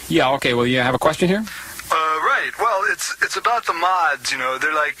good. Yeah, okay. Well, you have a question here? Right. Well, it's about the mods, you know.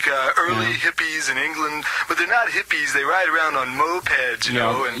 They're like early hippies in England, but they're not hippies. They ride around on mopeds, you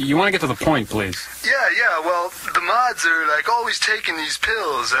know. And you want to get to the point, please. Yeah. Well, the mods are like always taking these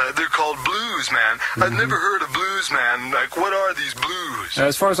pills. They're called blues, man. I've never heard of blues, man. Like, what are these blues?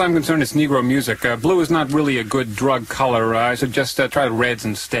 As far as I'm concerned, it's Negro music. Blue is not really a good drug color. I suggest try reds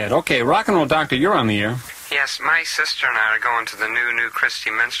instead. Okay, rock and roll doctor, you're on the air. Yes, my sister and I are going to the new Christie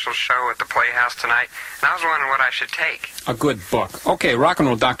Minstrel show at the Playhouse tonight, and I was wondering what I should take. A good book. Okay, rock and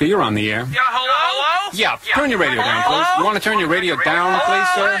roll doctor, you're on the air. Yeah, hello? Yeah, turn your radio down, please. You want to turn your radio down, please,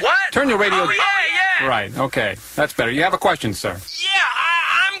 sir? What? Turn your radio... Yeah. Right, okay. That's better. You have a question, sir? Yeah,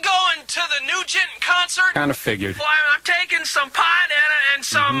 I'm going to the Nugent concert. Kind of figured. Well, I'm taking some pot and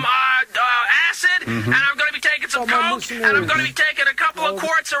some acid, and I'm going to be taking some coke, and I'm going to be taking a couple of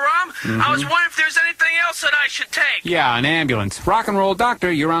quarts of rum. I was wondering if there's anything else that I should take. Yeah, an ambulance. Rock and roll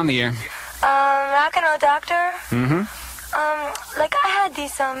doctor, you're on the air. Rock and roll doctor? Mm-hmm. Like I had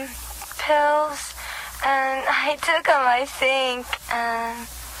these, pills, and I took them, I think, and,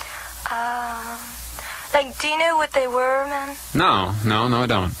 like, do you know what they were, man? No, I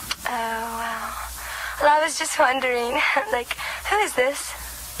don't. Oh, wow. Well, I was just wondering, like, who is this?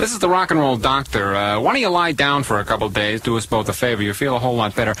 This is the rock and roll doctor. Why don't you lie down for a couple of days, do us both a favor, you'll feel a whole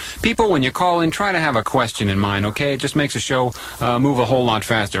lot better. People, when you call in, try to have a question in mind, okay? It just makes the show move a whole lot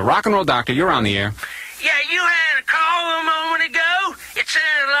faster. Rock and roll doctor, you're on the air. Yeah, you had a call a moment ago. It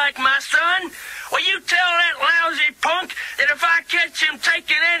sounded like my son. Well, you tell that lousy punk that if I catch him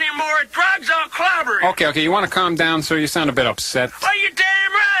taking any more drugs, I'll clobber him. Okay, you want to calm down, sir? You sound a bit upset. Well, you're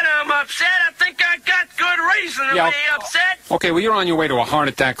damn right I'm upset. I think I got good reason to be upset. Okay, well, you're on your way to a heart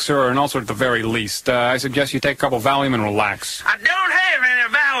attack, sir, and also at the very least. I suggest you take a couple Valium and relax. I don't have any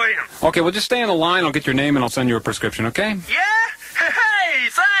Valium. Okay, well, just stay on the line. I'll get your name and I'll send you a prescription, okay? Yeah? Hey,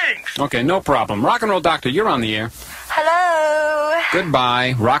 thanks. Okay, no problem. Rock and roll doctor, you're on the air. Hello?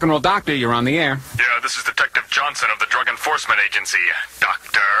 Goodbye. Rock and roll doctor, you're on the air. Yeah, this is Detective Johnson of the Drug Enforcement Agency.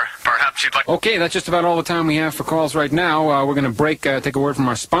 Doctor, perhaps you'd like... Okay, that's just about all the time we have for calls right now. We're going to break, take a word from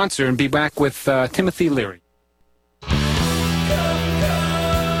our sponsor, and be back with Timothy Leary.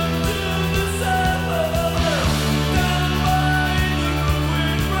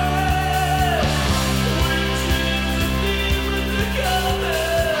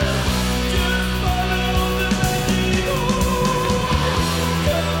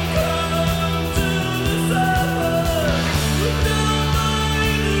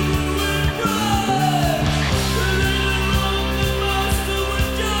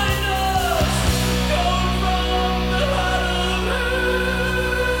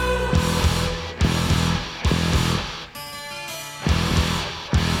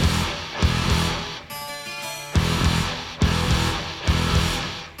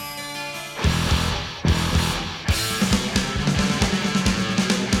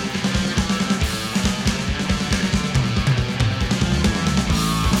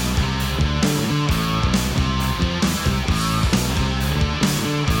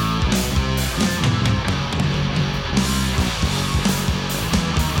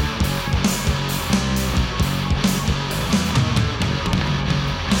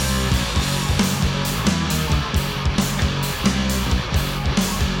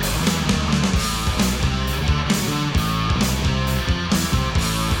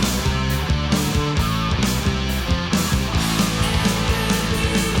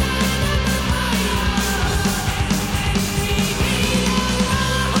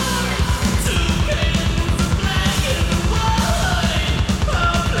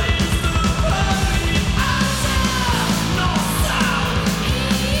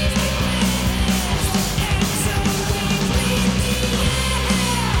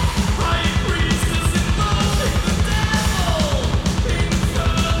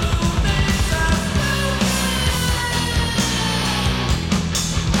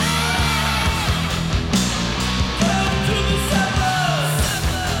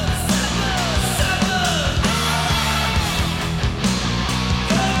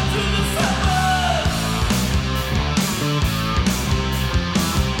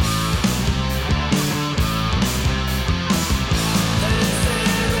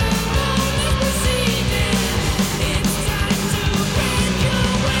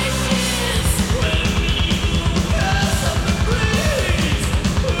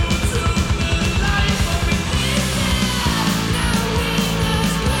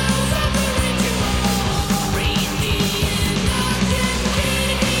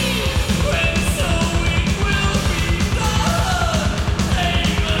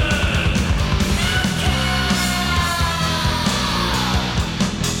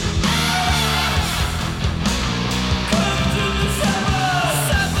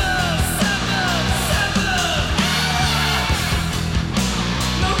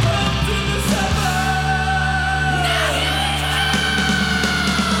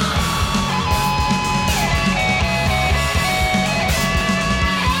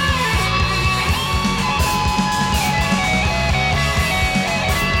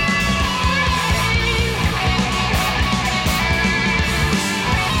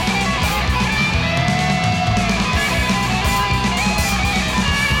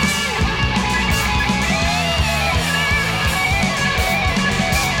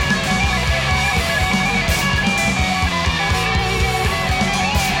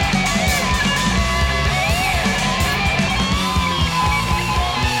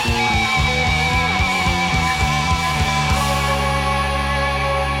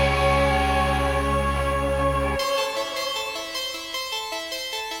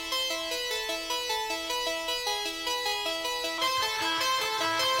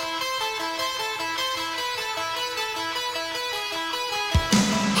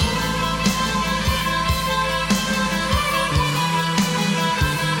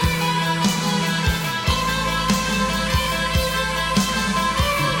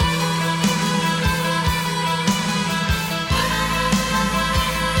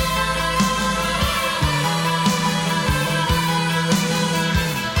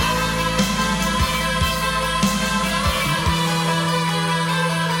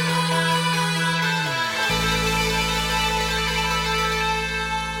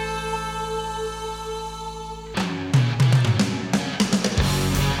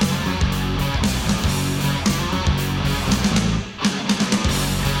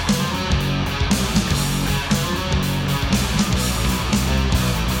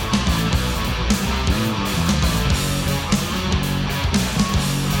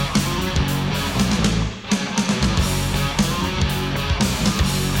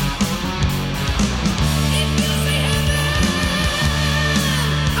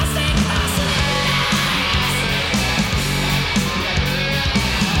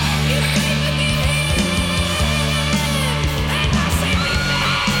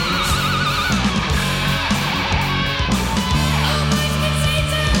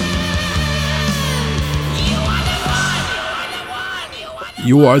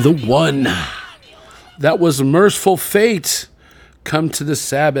 You are the one. That was Merciful Fate. Come to the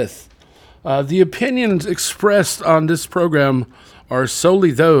Sabbath. The opinions expressed on this program are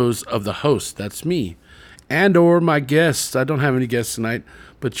solely those of the host. That's me. And or my guests. I don't have any guests tonight,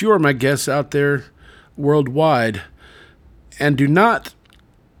 but you are my guests out there worldwide. And do not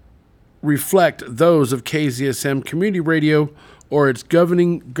reflect those of KZSM Community Radio or its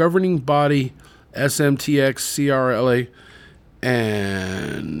governing body, SMTX CRLA.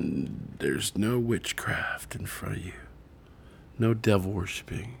 And there's no witchcraft in front of you. No devil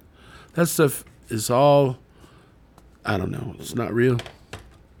worshiping. That stuff is all, I don't know, it's not real.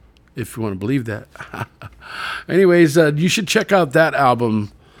 If you want to believe that. Anyways, you should check out that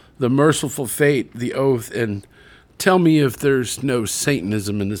album, The Merciful Fate, The Oath, and tell me if there's no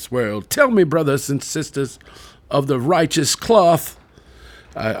Satanism in this world. Tell me, brothers and sisters of the righteous cloth.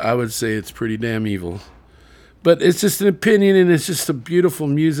 I would say it's pretty damn evil. But it's just an opinion, and it's just a beautiful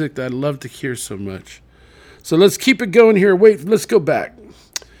music that I love to hear so much. So let's keep it going here. Wait, let's go back.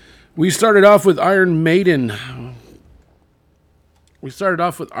 We started off with Iron Maiden.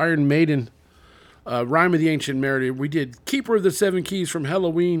 Rime of the Ancient Mariner. We did Keeper of the Seven Keys from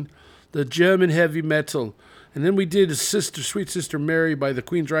Halloween, the German heavy metal. And then we did Sweet Sister Mary by the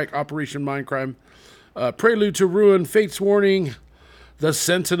Queensryche, Operation Mindcrime. Prelude to Ruin, Fate's Warning, The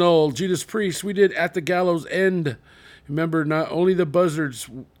Sentinel, Judas Priest. We did At the Gallows End. Remember, not only the buzzards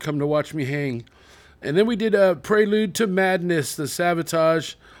come to watch me hang. And then we did Prelude to Madness, The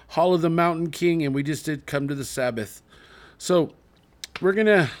Sabotage, Hall of the Mountain King, and we just did Come to the Sabbath. So we're going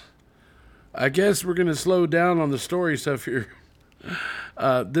to slow down on the story stuff here.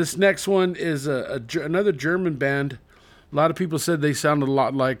 This next one is another German band. A lot of people said they sounded a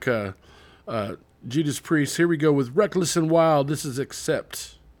lot like Judas Priest. Here we go with Reckless and Wild. This is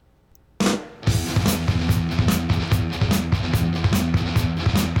Accept.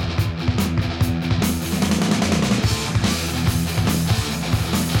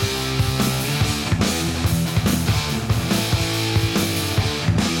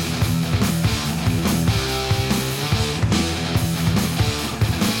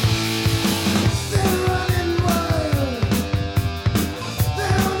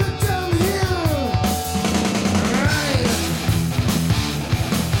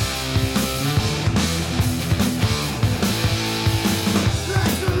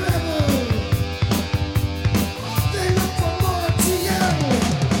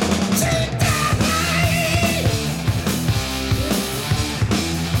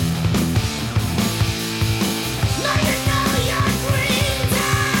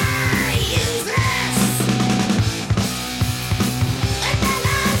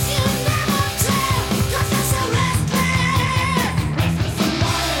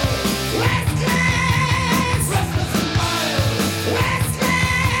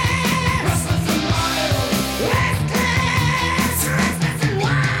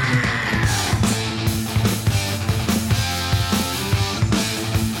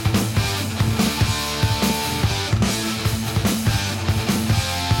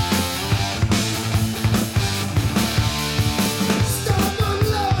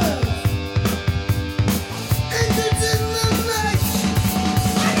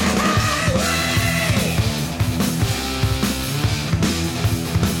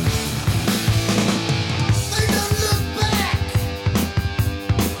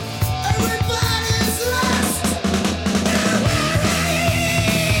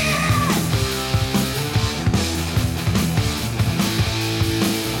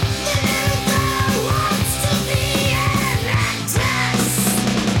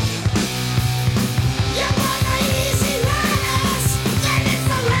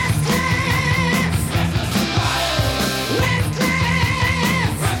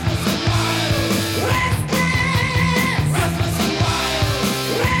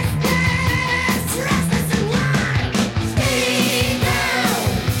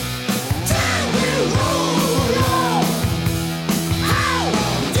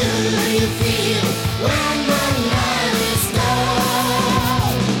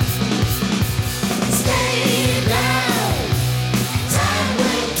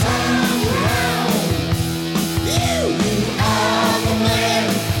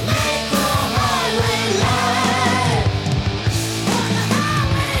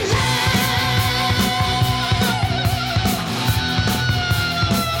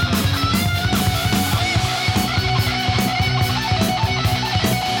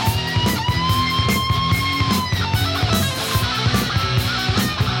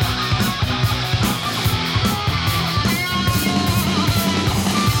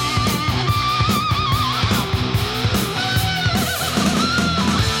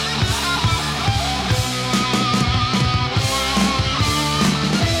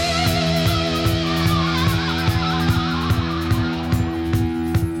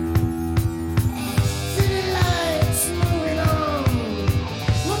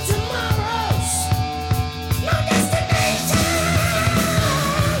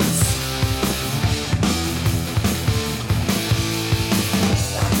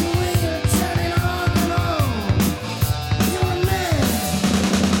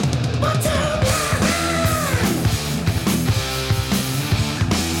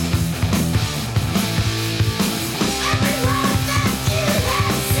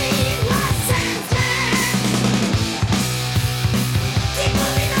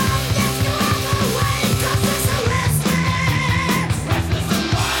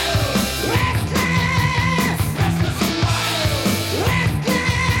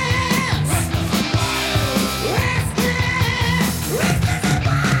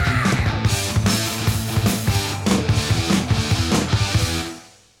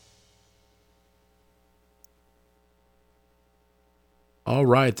 All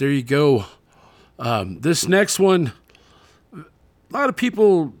right, there you go. This next one, a lot of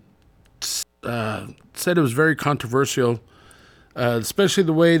people said it was very controversial, especially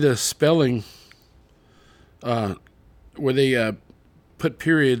the way the spelling, where they put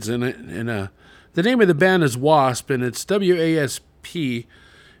periods in it. And the name of the band is Wasp, and it's W-A-S-P,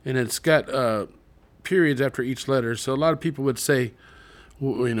 and it's got periods after each letter. So a lot of people would say,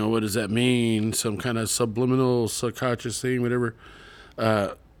 you know, what does that mean? Some kind of subliminal, subconscious thing, whatever.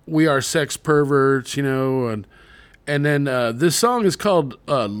 We are sex perverts, you know, and then this song is called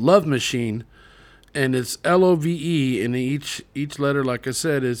Love Machine, and it's L-O-V-E, and each letter, like I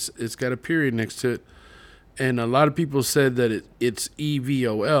said, it's got a period next to it. And a lot of people said that it's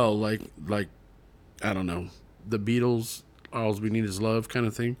E-V-O-L, like I don't know, the Beatles, All We Need Is Love kind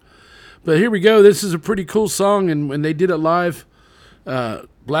of thing. But here we go. This is a pretty cool song, and when they did it live,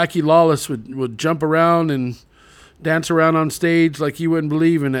 Blackie Lawless would jump around and dance around on stage like you wouldn't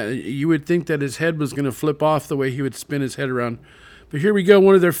believe, and you would think that his head was going to flip off the way he would spin his head around. But here we go,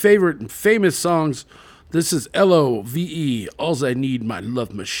 one of their favorite and famous songs. This is L-O-V-E, Alls I Need My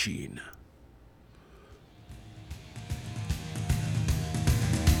Love Machine.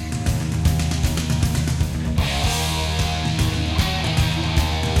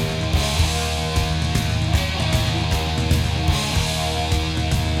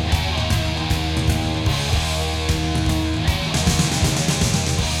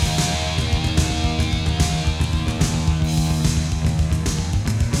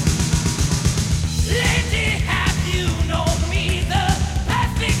 Lady, have you known me, the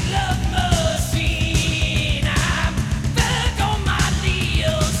perfect love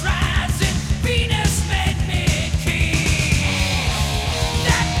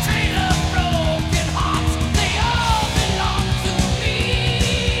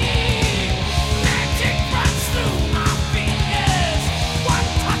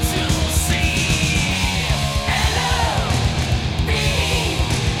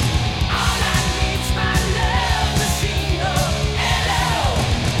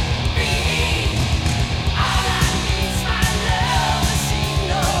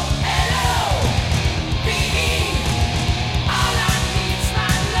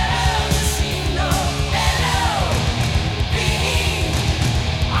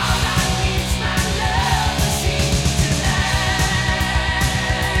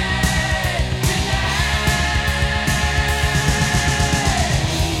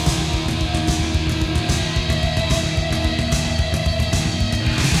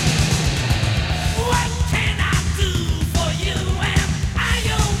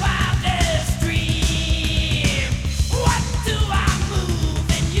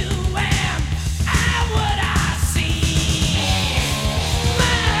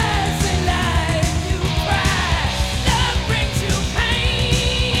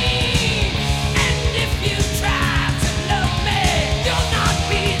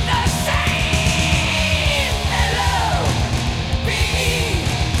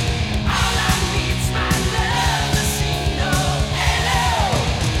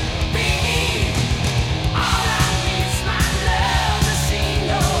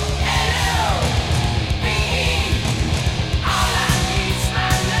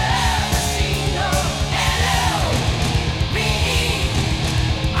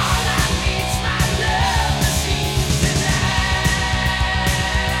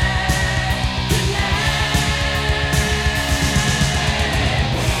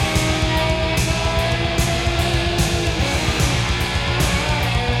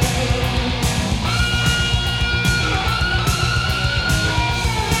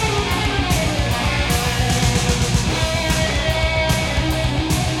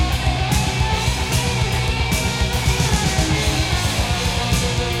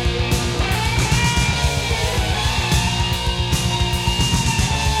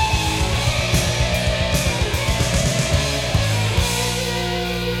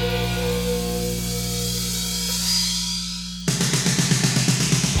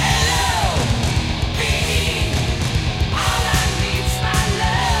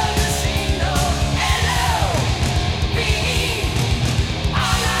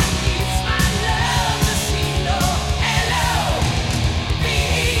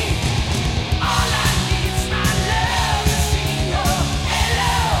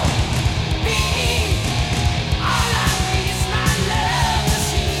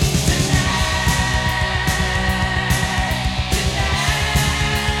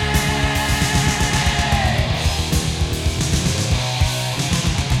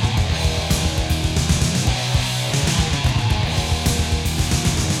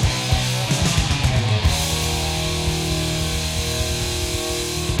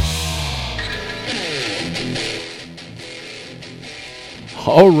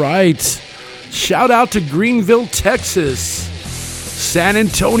All right. Shout out to Greenville, Texas. San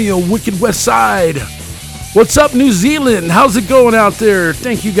Antonio, Wicked West Side. What's up, New Zealand? How's it going out there?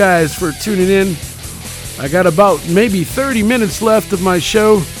 Thank you guys for tuning in. I got about maybe 30 minutes left of my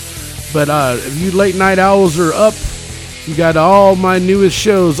show. But if you late night owls are up, you got all my newest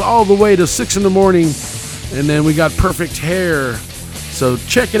shows all the way to 6 in the morning. And then we got Perfect Hair. So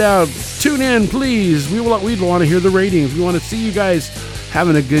check it out. Tune in, please. We'd want to hear the ratings. We want to see you guys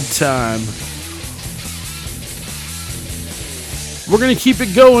having a good time. We're going to keep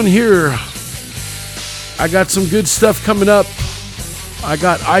it going here. I got some good stuff coming up. I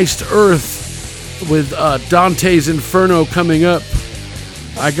got Iced Earth with Dante's Inferno coming up.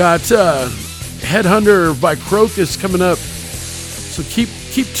 I got Headhunter by Crocus coming up. So keep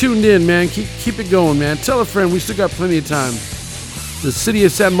tuned in, man. Keep it going, man. Tell a friend. We still got plenty of time. The city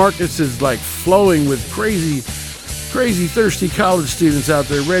of San Marcos is like flowing with crazy thirsty college students out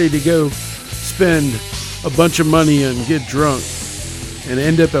there ready to go spend a bunch of money and get drunk and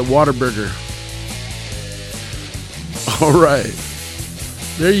end up at Whataburger. All right.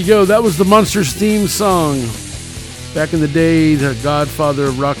 There you go. That was the Monsters theme song. Back in the day, the godfather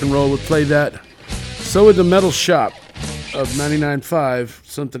of rock and roll would play that. So would the Metal Shop of 99.5,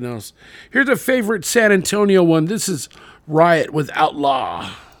 something else. Here's a favorite San Antonio one. This is Riot with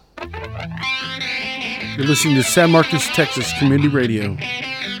Outlaw. You're listening to San Marcos, Texas Community Radio.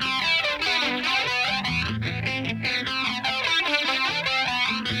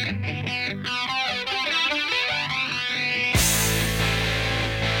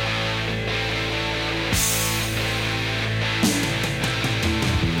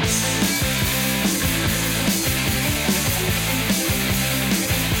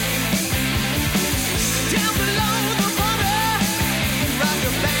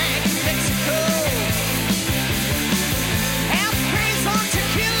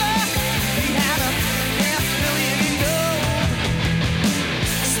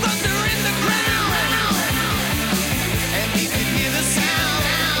 Thunder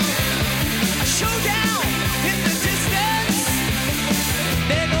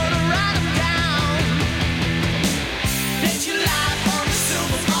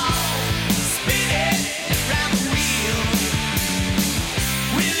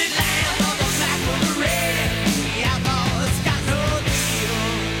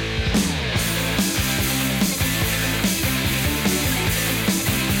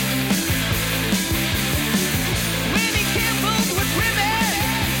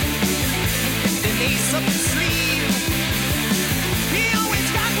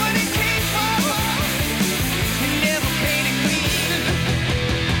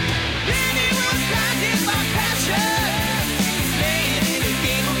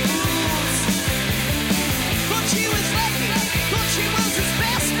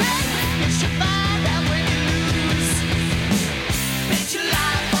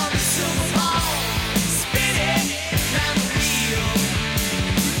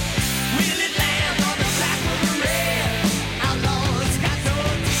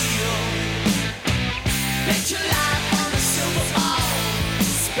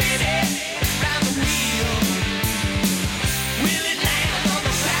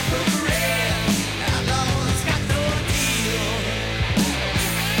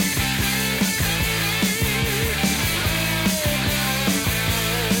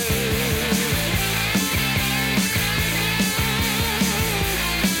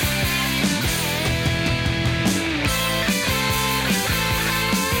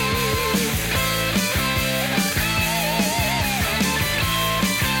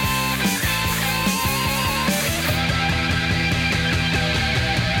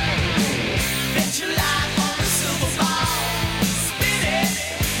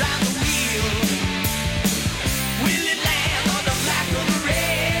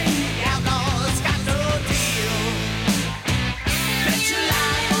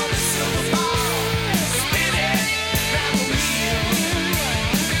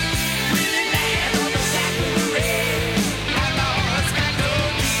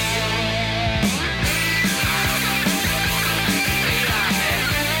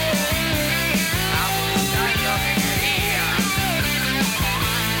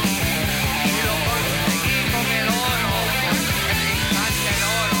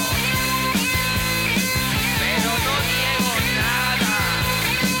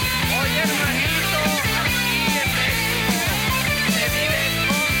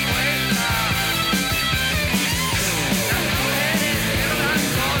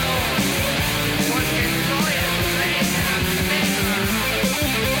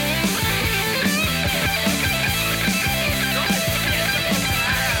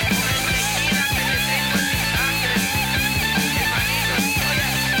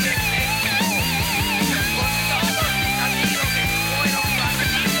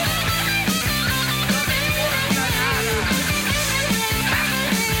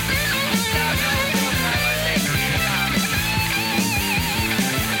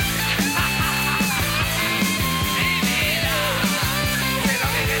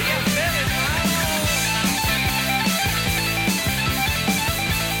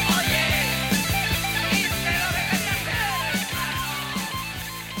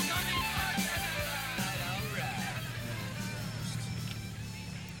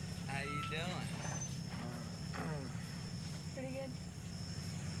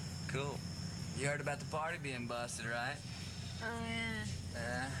heard about the party being busted, right? Oh,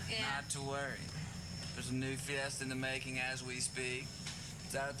 yeah. Not to worry. There's a new fiesta in the making as we speak.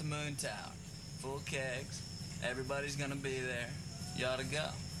 It's out at the Moon Tower. Full kegs. Everybody's gonna be there. You ought to go.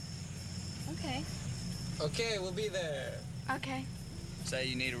 Okay. Okay, we'll be there. Okay. Say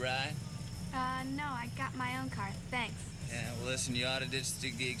you need a ride? No, I got my own car. Thanks. Yeah, well, listen, you ought to ditch the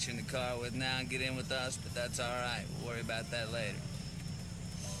two geeks you're in the car with now and get in with us, but that's all right. We'll worry about that later.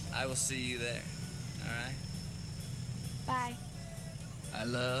 I will see you there. All right? Bye. I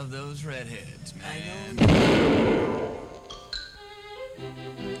love those redheads, man.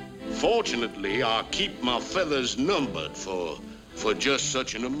 Fortunately, I keep my feathers numbered for just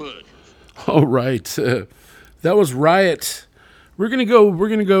such an emergency. All right, that was Riot. We're gonna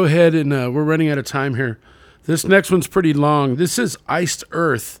go ahead and we're running out of time here. This next one's pretty long. This is Iced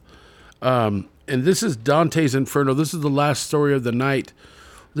Earth, and this is Dante's Inferno. This is the last story of the night.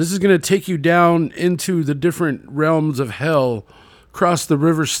 This is gonna take you down into the different realms of hell, cross the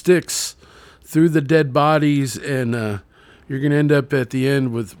river Styx, through the dead bodies, and you're gonna end up at the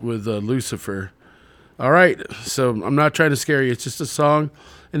end with Lucifer. All right, so I'm not trying to scare you. It's just a song.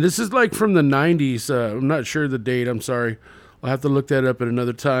 And this is like from the 90s. I'm not sure the date. I'm sorry. I'll have to look that up at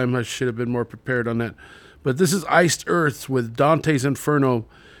another time. I should have been more prepared on that. But this is Iced Earth with Dante's Inferno.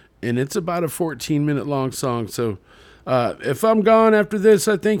 And it's about a 14-minute long song. So if I'm gone after this,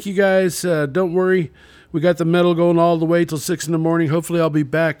 I thank you guys. Don't worry. We got the metal going all the way till 6 in the morning. Hopefully I'll be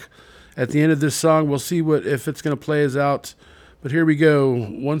back at the end of this song. We'll see if it's going to play us out. But here we go.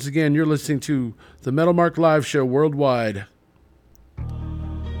 Once again, you're listening to the Metal Mark Live Show worldwide.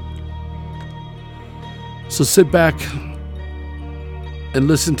 So sit back and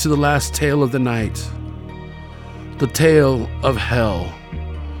listen to the last tale of the night. The tale of hell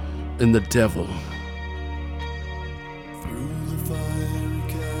and the devil. Through the fiery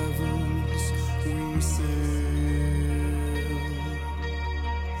caverns we sail.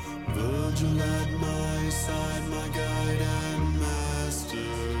 Virgil at my side, my guide and master.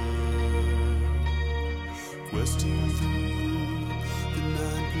 Questing through the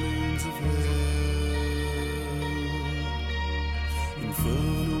 9 planes of hell.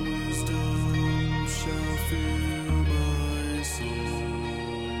 Infernal wisdom shall fill my soul.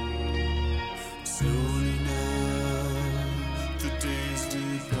 Slowly now the days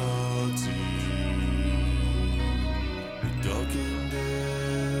departing. The darkened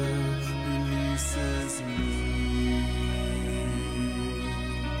air releases me.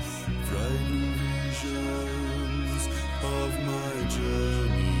 Frightening visions of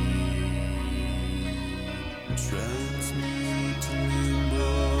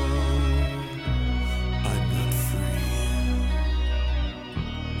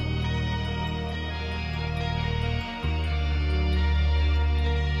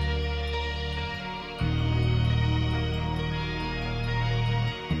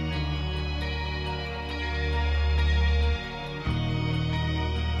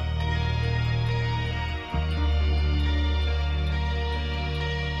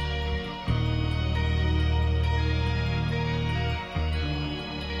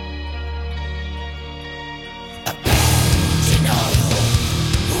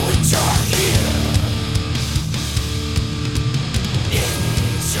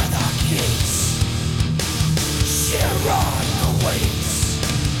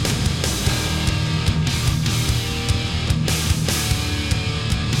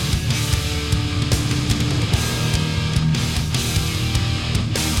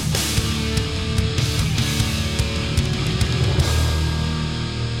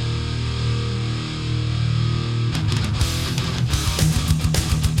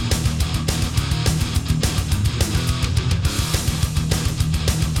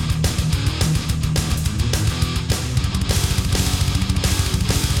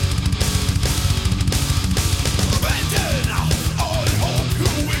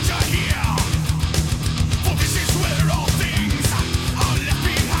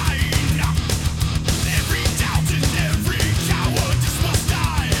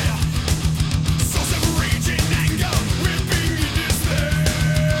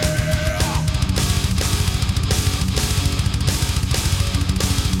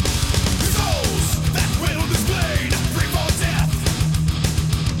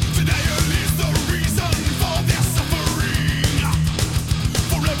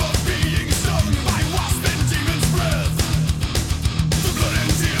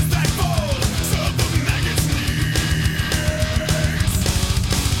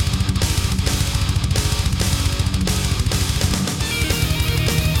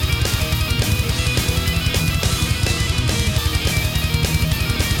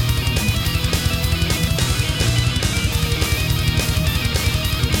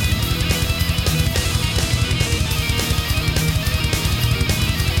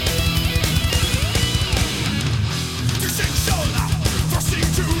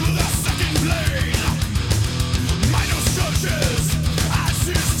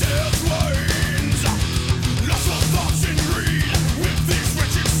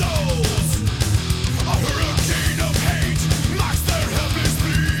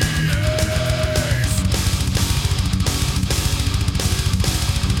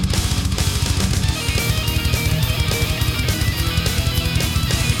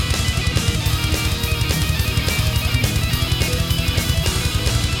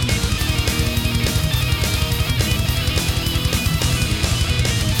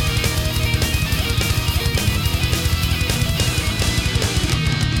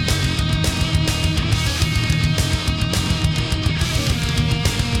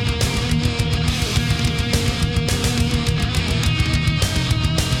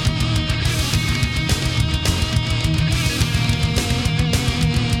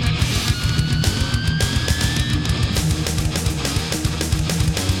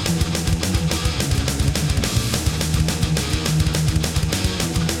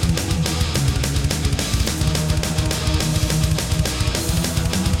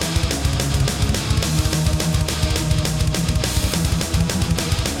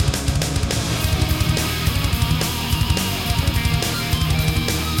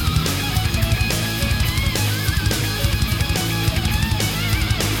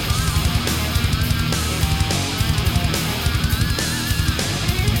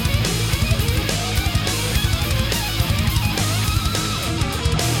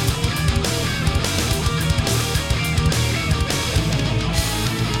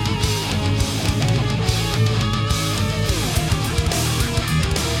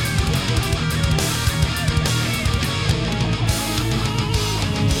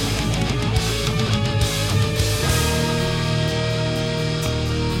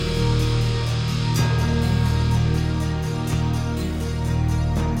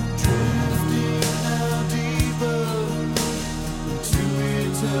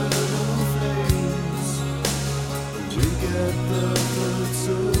eternal flames. Wink at the third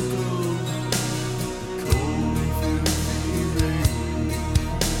circle, cold and filthy rain.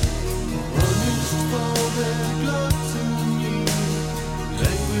 Punished for their gluttony,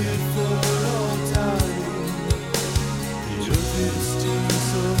 languid for all time. The earth is tears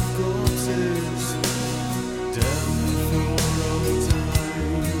of corpses, damned for all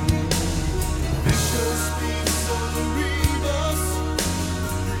time. Vicious beasts of the Rebus,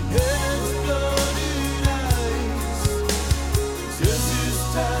 heads, blooded eyes. Says his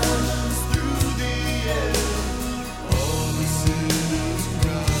talons through the air. All the sinners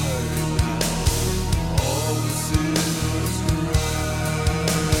cry now. All the sinners cry.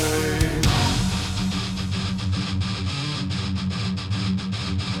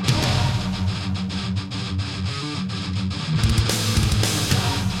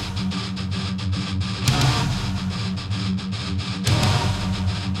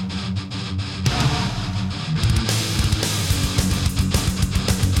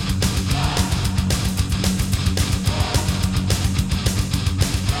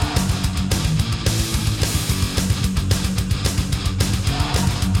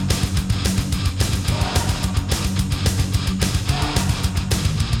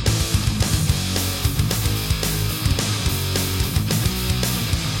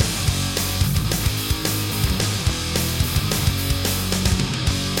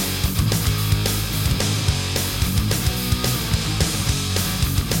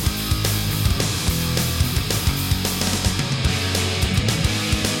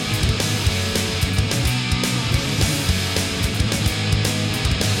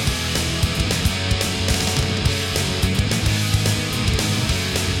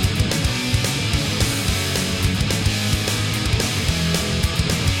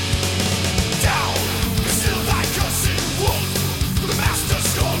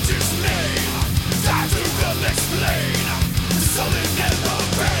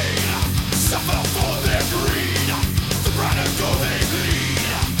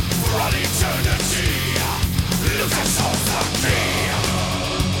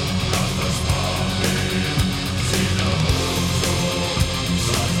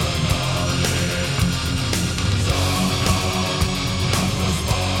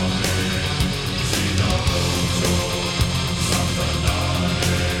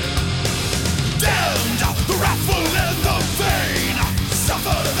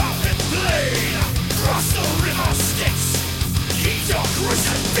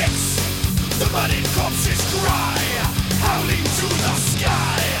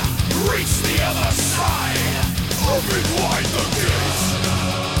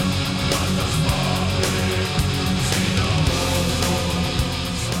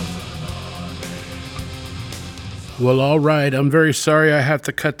 Well, all right. I'm very sorry I have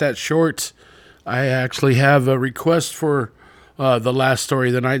to cut that short. I actually have a request for the last story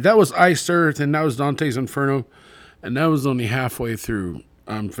of the night. That was Iced Earth, and that was Dante's Inferno, and that was only halfway through.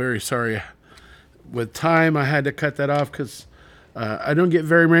 I'm very sorry. With time, I had to cut that off because I don't get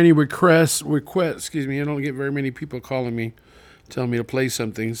very many requests. Excuse me. I don't get very many people calling me, telling me to play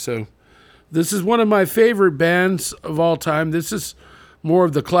something. So this is one of my favorite bands of all time. This is more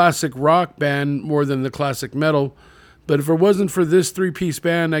of the classic rock band more than the classic metal. But if it wasn't for this three-piece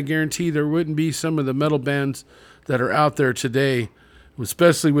band, I guarantee there wouldn't be some of the metal bands that are out there today,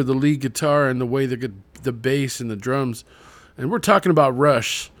 especially with the lead guitar and the way the bass and the drums. And we're talking about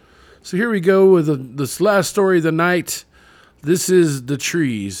Rush. So here we go with this last story of the night. This is The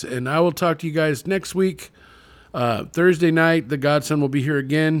Trees. And I will talk to you guys next week. Thursday night, the Godson will be here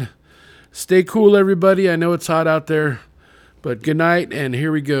again. Stay cool, everybody. I know it's hot out there. But good night, and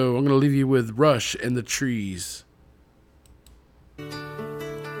here we go. I'm going to leave you with Rush and The Trees.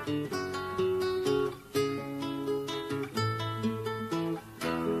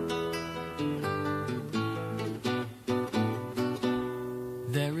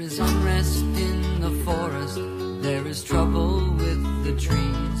 There is unrest in the forest, there is trouble with the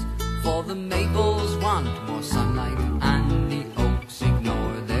trees, for the maples want more sunlight and